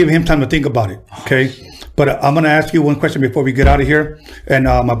probably going to give him time to think about it, okay? But I'm going to ask you one question before we get out of here. And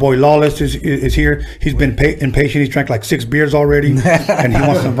my boy Lawless is here. He's been impatient. He's drank like 6 beers already, and he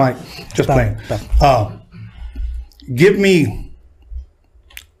wants to invite. Just playing. Give me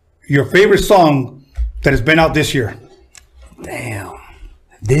your favorite song that has been out this year. Damn.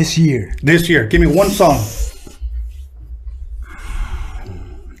 This year. This year. Give me one song.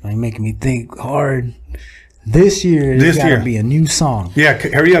 You're making me think hard. This year, there's got to be a new song. Yeah,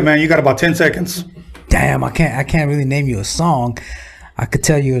 hurry up, man. You got about 10 seconds. Damn, I can't really name you a song. I could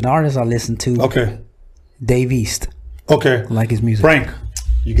tell you an artist I listen to. Okay. Dave East. Okay. I like his music. Frank.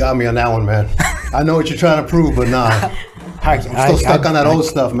 You got me on that one, man. I know what you're trying to prove, but nah. I'm still stuck on that old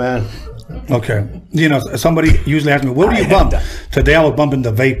stuff, man. Okay. Somebody usually asks me, what do you bump? Today I was bumping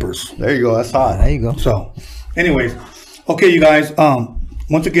the Vapors. There you go. That's hot. There you go. So, anyways, okay, you guys.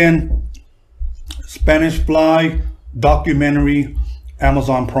 Once again, Spanish Fly documentary,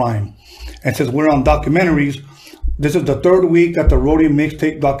 Amazon Prime. And since we're on documentaries, this is the 3rd week that the Roadie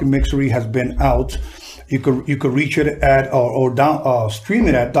Mixtape documentary has been out. You could reach it at stream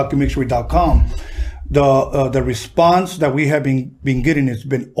it at documixery.com. The response that we have been getting has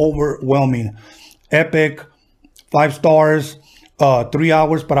been overwhelming. Epic, 5 stars, 3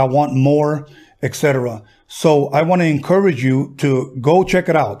 hours, but I want more, etc. So I want to encourage you to go check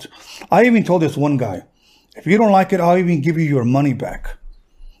it out. I even told this one guy, if you don't like it, I'll even give you your money back.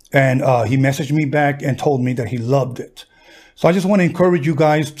 And he messaged me back and told me that he loved it. So I just want to encourage you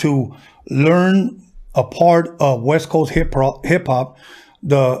guys to learn a part of West Coast hip hop.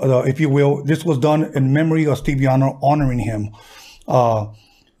 If you will, this was done in memory of Stevie Wonder, honoring him. The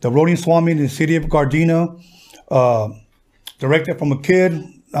Roadie Swami in the city of Gardena, directed from a kid.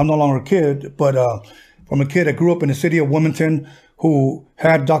 I'm no longer a kid, but from a kid that grew up in the city of Wilmington, who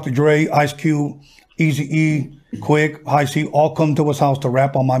had Dr. Dre, Ice Cube, Eazy-E, Quick, High C, all come to his house to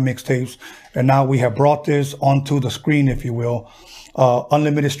rap on my mixtapes. And now we have brought this onto the screen, if you will,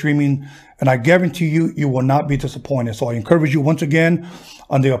 unlimited streaming. And I guarantee you, you will not be disappointed. So I encourage you once again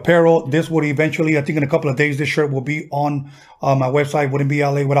on the apparel. This would eventually, I think in a couple of days, this shirt will be on my website. Wouldn't be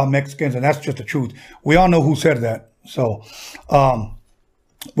LA without Mexicans. And that's just the truth. We all know who said that. So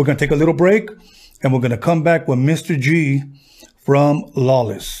we're going to take a little break and we're going to come back with Mr. G from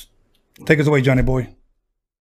Lawless. Take us away, Johnny boy.